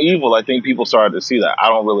made him evil. I think people started to see that. I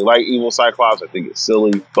don't really like evil Cyclops. I think it's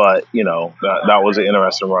silly, but you know that was an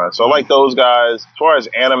interesting run. So I like those guys. As far as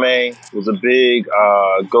anime, was a big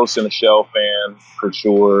Ghost in the Shell fan for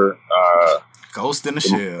sure. Ghost in the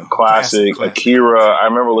Shell. Classic. Akira. I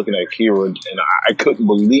remember looking at Akira and I couldn't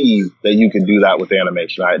believe that you could do that with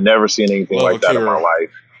animation. I had never seen anything like that in my life.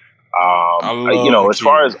 You know, as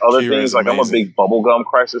far as other things, like amazing. I'm a big Bubblegum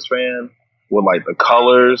Crisis fan with like the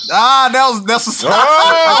colors. That's a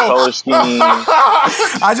color scheme.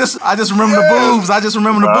 I just remember the boobs. I just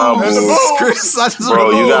remember the boobs. Chris,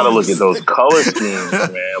 bro, you gotta look at those color schemes,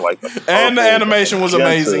 man. Like and the animation was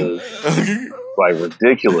amazing. Like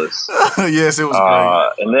ridiculous. Yes, it was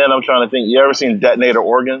great. And then I'm trying to think. You ever seen Detonator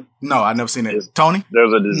Oregon? No, I never seen it. Tony?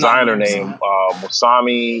 There's a designer named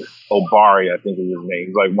Masami Obari, I think is his name.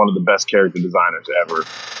 He's like one of the best character designers ever,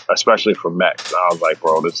 especially for mechs. And I was like,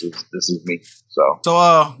 bro, this is me.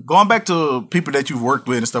 So going back to people that you've worked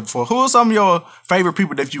with and stuff before, who are some of your favorite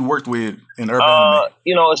people that you worked with in urban anime?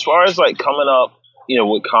 You know, as far as like coming up, you know,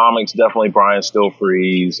 with comics, definitely Brian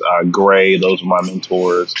Stilfreeze, Gray. Those were my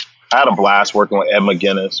mentors. I had a blast working with Ed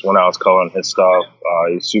McGuinness when I was coloring his stuff.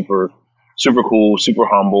 He's super cool, super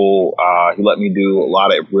humble. He let me do a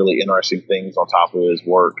lot of really interesting things on top of his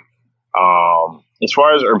work. As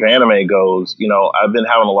far as Urbanime goes, you know, I've been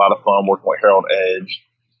having a lot of fun working with Harold Edge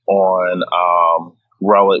on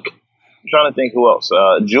Relic. I'm trying to think who else.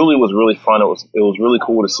 Julie was really fun. It was really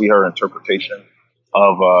cool to see her interpretation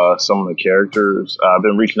of some of the characters. I've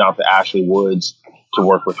been reaching out to Ashley Woods to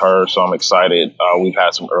work with her, so I'm excited. We've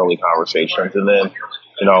had some early conversations, and then,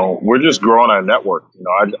 you know, we're just growing our network. You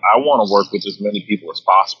know, I want to work with as many people as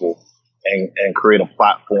possible and create a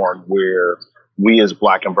platform where we as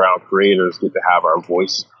Black and Brown creators get to have our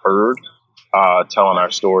voice heard, telling our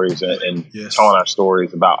stories and telling our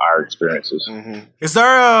stories about our experiences. Mm-hmm. Is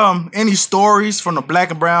there any stories from the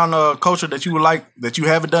Black and Brown culture that you would like, that you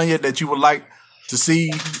haven't done yet, that you would like to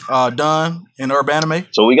see done in Urbanime?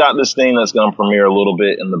 So we got this thing that's going to premiere a little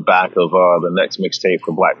bit in the back of the next mixtape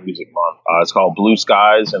for Black Music Month. It's called Blue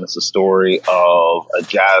Skies, and it's a story of a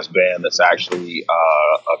jazz band that's actually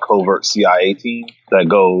a covert CIA team that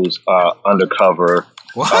goes undercover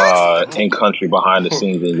in country behind the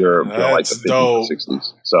scenes in Europe, like the 50s and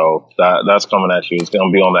 60s. So that's coming at you. It's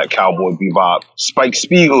going to be on that Cowboy Bebop, Spike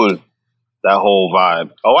Spiegel, that whole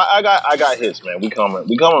vibe. Oh, I got hits, man. We coming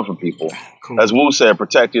for people. Cool. As Wu said,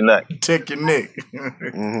 protect your neck. Protect your neck.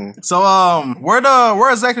 So,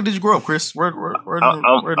 where exactly did you grow up, Chris? Where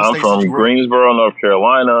I'm from Greensboro, North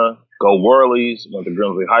Carolina. Go Whirlies. Went to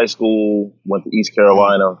Grimsley High School. Went to East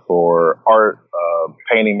Carolina for art.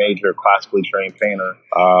 Painting major, classically trained painter.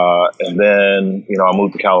 And then, I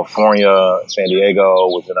moved to California, San Diego,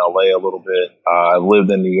 was in LA a little bit. I lived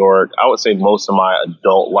in New York. I would say most of my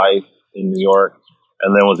adult life in New York,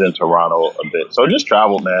 and then was in Toronto a bit. So just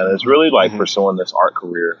traveled, man. It's really like pursuing this art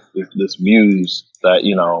career, this muse that,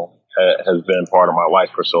 has been part of my life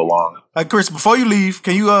for so long. Hey, Chris, before you leave,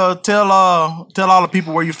 can you tell all the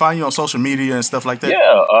people where you find you on social media and stuff like that?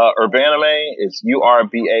 Yeah, Urbanime, it's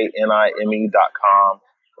URBANIME.com,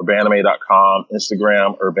 Urbanime.com,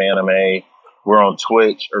 Instagram, Urbanime. We're on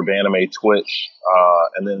Twitch, Urbanime Twitch,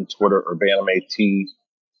 and then Twitter, Urbanime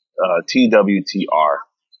TWTR.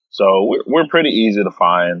 So we're pretty easy to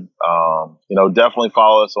find. Definitely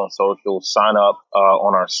follow us on social. Sign up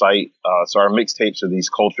on our site. So our mixtapes are these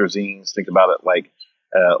culture zines. Think about it like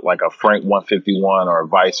a Frank 151 or a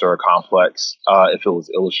Vice or a Complex if it was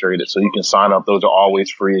illustrated. So you can sign up. Those are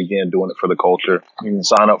always free. Again, doing it for the culture. You can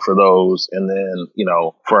sign up for those, and then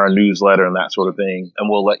for our newsletter and that sort of thing. And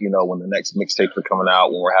we'll let you know when the next mixtapes are coming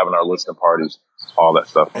out, when we're having our listening parties. All that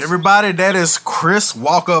stuff. Everybody, that is Chris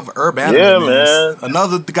Walker of Urbanime. Yeah, man.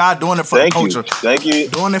 Another guy doing it for the culture. Thank you.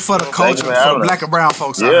 Doing it for the culture, for the black and brown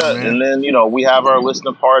folks. Yeah, and then, we have our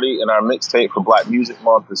listening party, and our mixtape for Black Music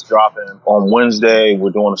Month is dropping on Wednesday. We're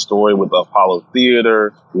doing a story with Apollo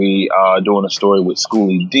Theater. We are doing a story with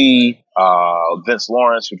Schoolie D. Vince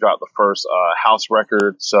Lawrence, who dropped the first house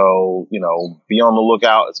record. So, be on the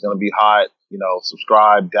lookout. It's going to be hot.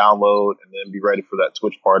 Subscribe, download, and then be ready for that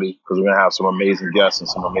Twitch party because we're going to have some amazing guests and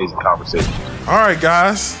some amazing conversations. All right,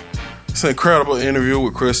 guys. It's an incredible interview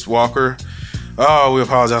with Chris Walker. Oh, we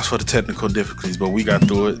apologize for the technical difficulties, but we got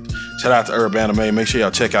through it. Shout out to Urbanime. Make sure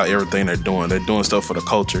y'all check out everything they're doing. They're doing stuff for the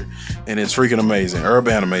culture, and it's freaking amazing.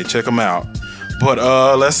 Urbanime, check them out. But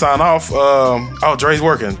let's sign off. Dre's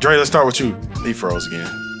working. Dre, let's start with you. He froze again.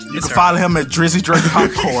 You can follow him at Drizzy Dre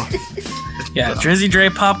Popcorn. Yeah, Drizzy Dre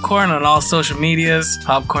Popcorn on all social medias.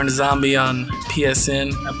 Popcorn Zombie on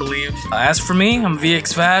PSN, I believe. As for me, I'm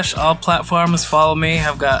VX Vash. All platforms, follow me.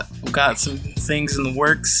 I've got some things in the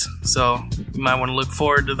works, so you might want to look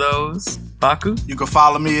forward to those. Baku? You can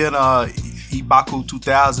follow me in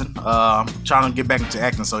Baku2000. I'm trying to get back into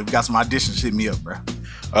acting, so if you got some auditions, hit me up, bro.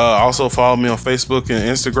 Also follow me on Facebook and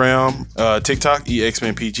Instagram, TikTok,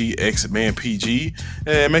 EXmanPG, XmanPG.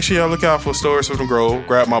 And make sure y'all look out for Stories from the Grove.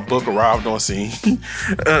 Grab my book, Arrived on Scene.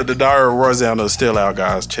 The Diary of Rosanna is still out,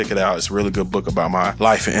 guys. Check it out. It's a really good book about my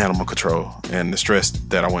life in animal control and the stress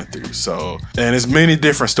that I went through. So, and there's many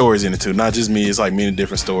different stories in it too. Not just me, it's like many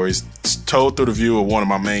different stories. It's told through the view of one of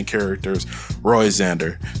my main characters, Roy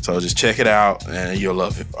Zander. So just check it out and you'll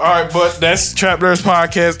love it. All right, but that's Trap Nerds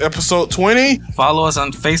Podcast, episode 20. Follow us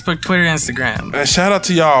on Facebook, Twitter, Instagram. And shout out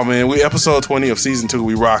to y'all, man. We episode 20 of season 2.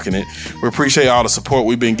 We rocking it. We appreciate all the support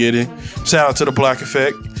we've been getting. Shout out to the Black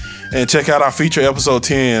Effect. And check out our feature episode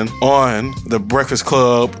 10 on The Breakfast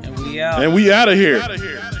Club. And we out. And we out of here.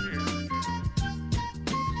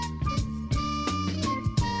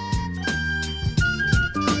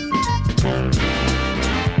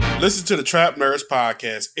 Listen to the Trap Nerds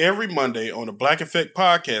Podcast every Monday on the Black Effect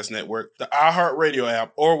Podcast Network, the iHeartRadio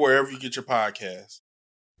app, or wherever you get your podcasts.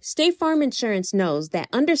 State Farm Insurance knows that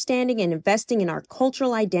understanding and investing in our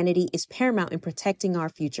cultural identity is paramount in protecting our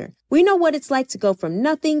future. We know what it's like to go from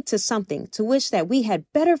nothing to something, to wish that we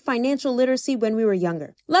had better financial literacy when we were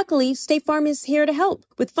younger. Luckily, State Farm is here to help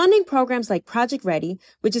with funding programs like Project Ready,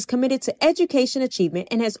 which is committed to education achievement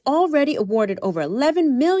and has already awarded over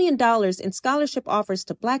 $11 million in scholarship offers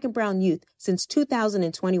to Black and Brown youth since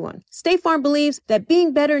 2021. State Farm believes that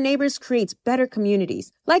being better neighbors creates better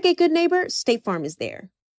communities. Like a good neighbor, State Farm is there.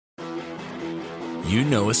 You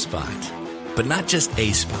know a spot, but not just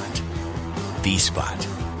a spot, the spot.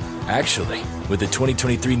 Actually, with the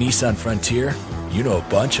 2023 Nissan Frontier, you know a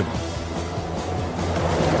bunch of them.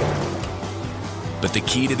 But the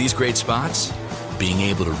key to these great spots? Being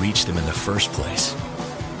able to reach them in the first place.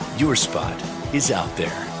 Your spot is out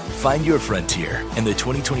there. Find your frontier in the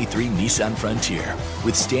 2023 Nissan Frontier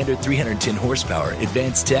with standard 310 horsepower,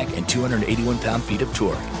 advanced tech, and 281 pound-feet of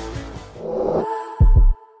torque.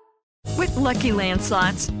 With Lucky Land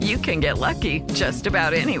Slots, you can get lucky just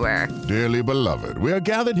about anywhere. Dearly beloved, we are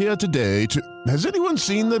gathered here today to... Has anyone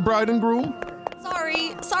seen the bride and groom?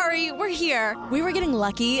 Sorry, we're here. We were getting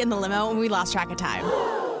lucky in the limo and we lost track of time.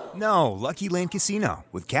 No, Lucky Land Casino,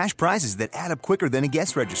 with cash prizes that add up quicker than a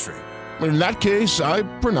guest registry. In that case, I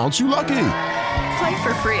pronounce you lucky. Play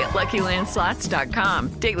for free at LuckyLandSlots.com.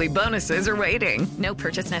 Daily bonuses are waiting. No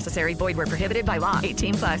purchase necessary. Void where prohibited by law.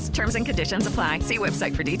 18+. Terms and conditions apply. See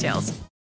website for details.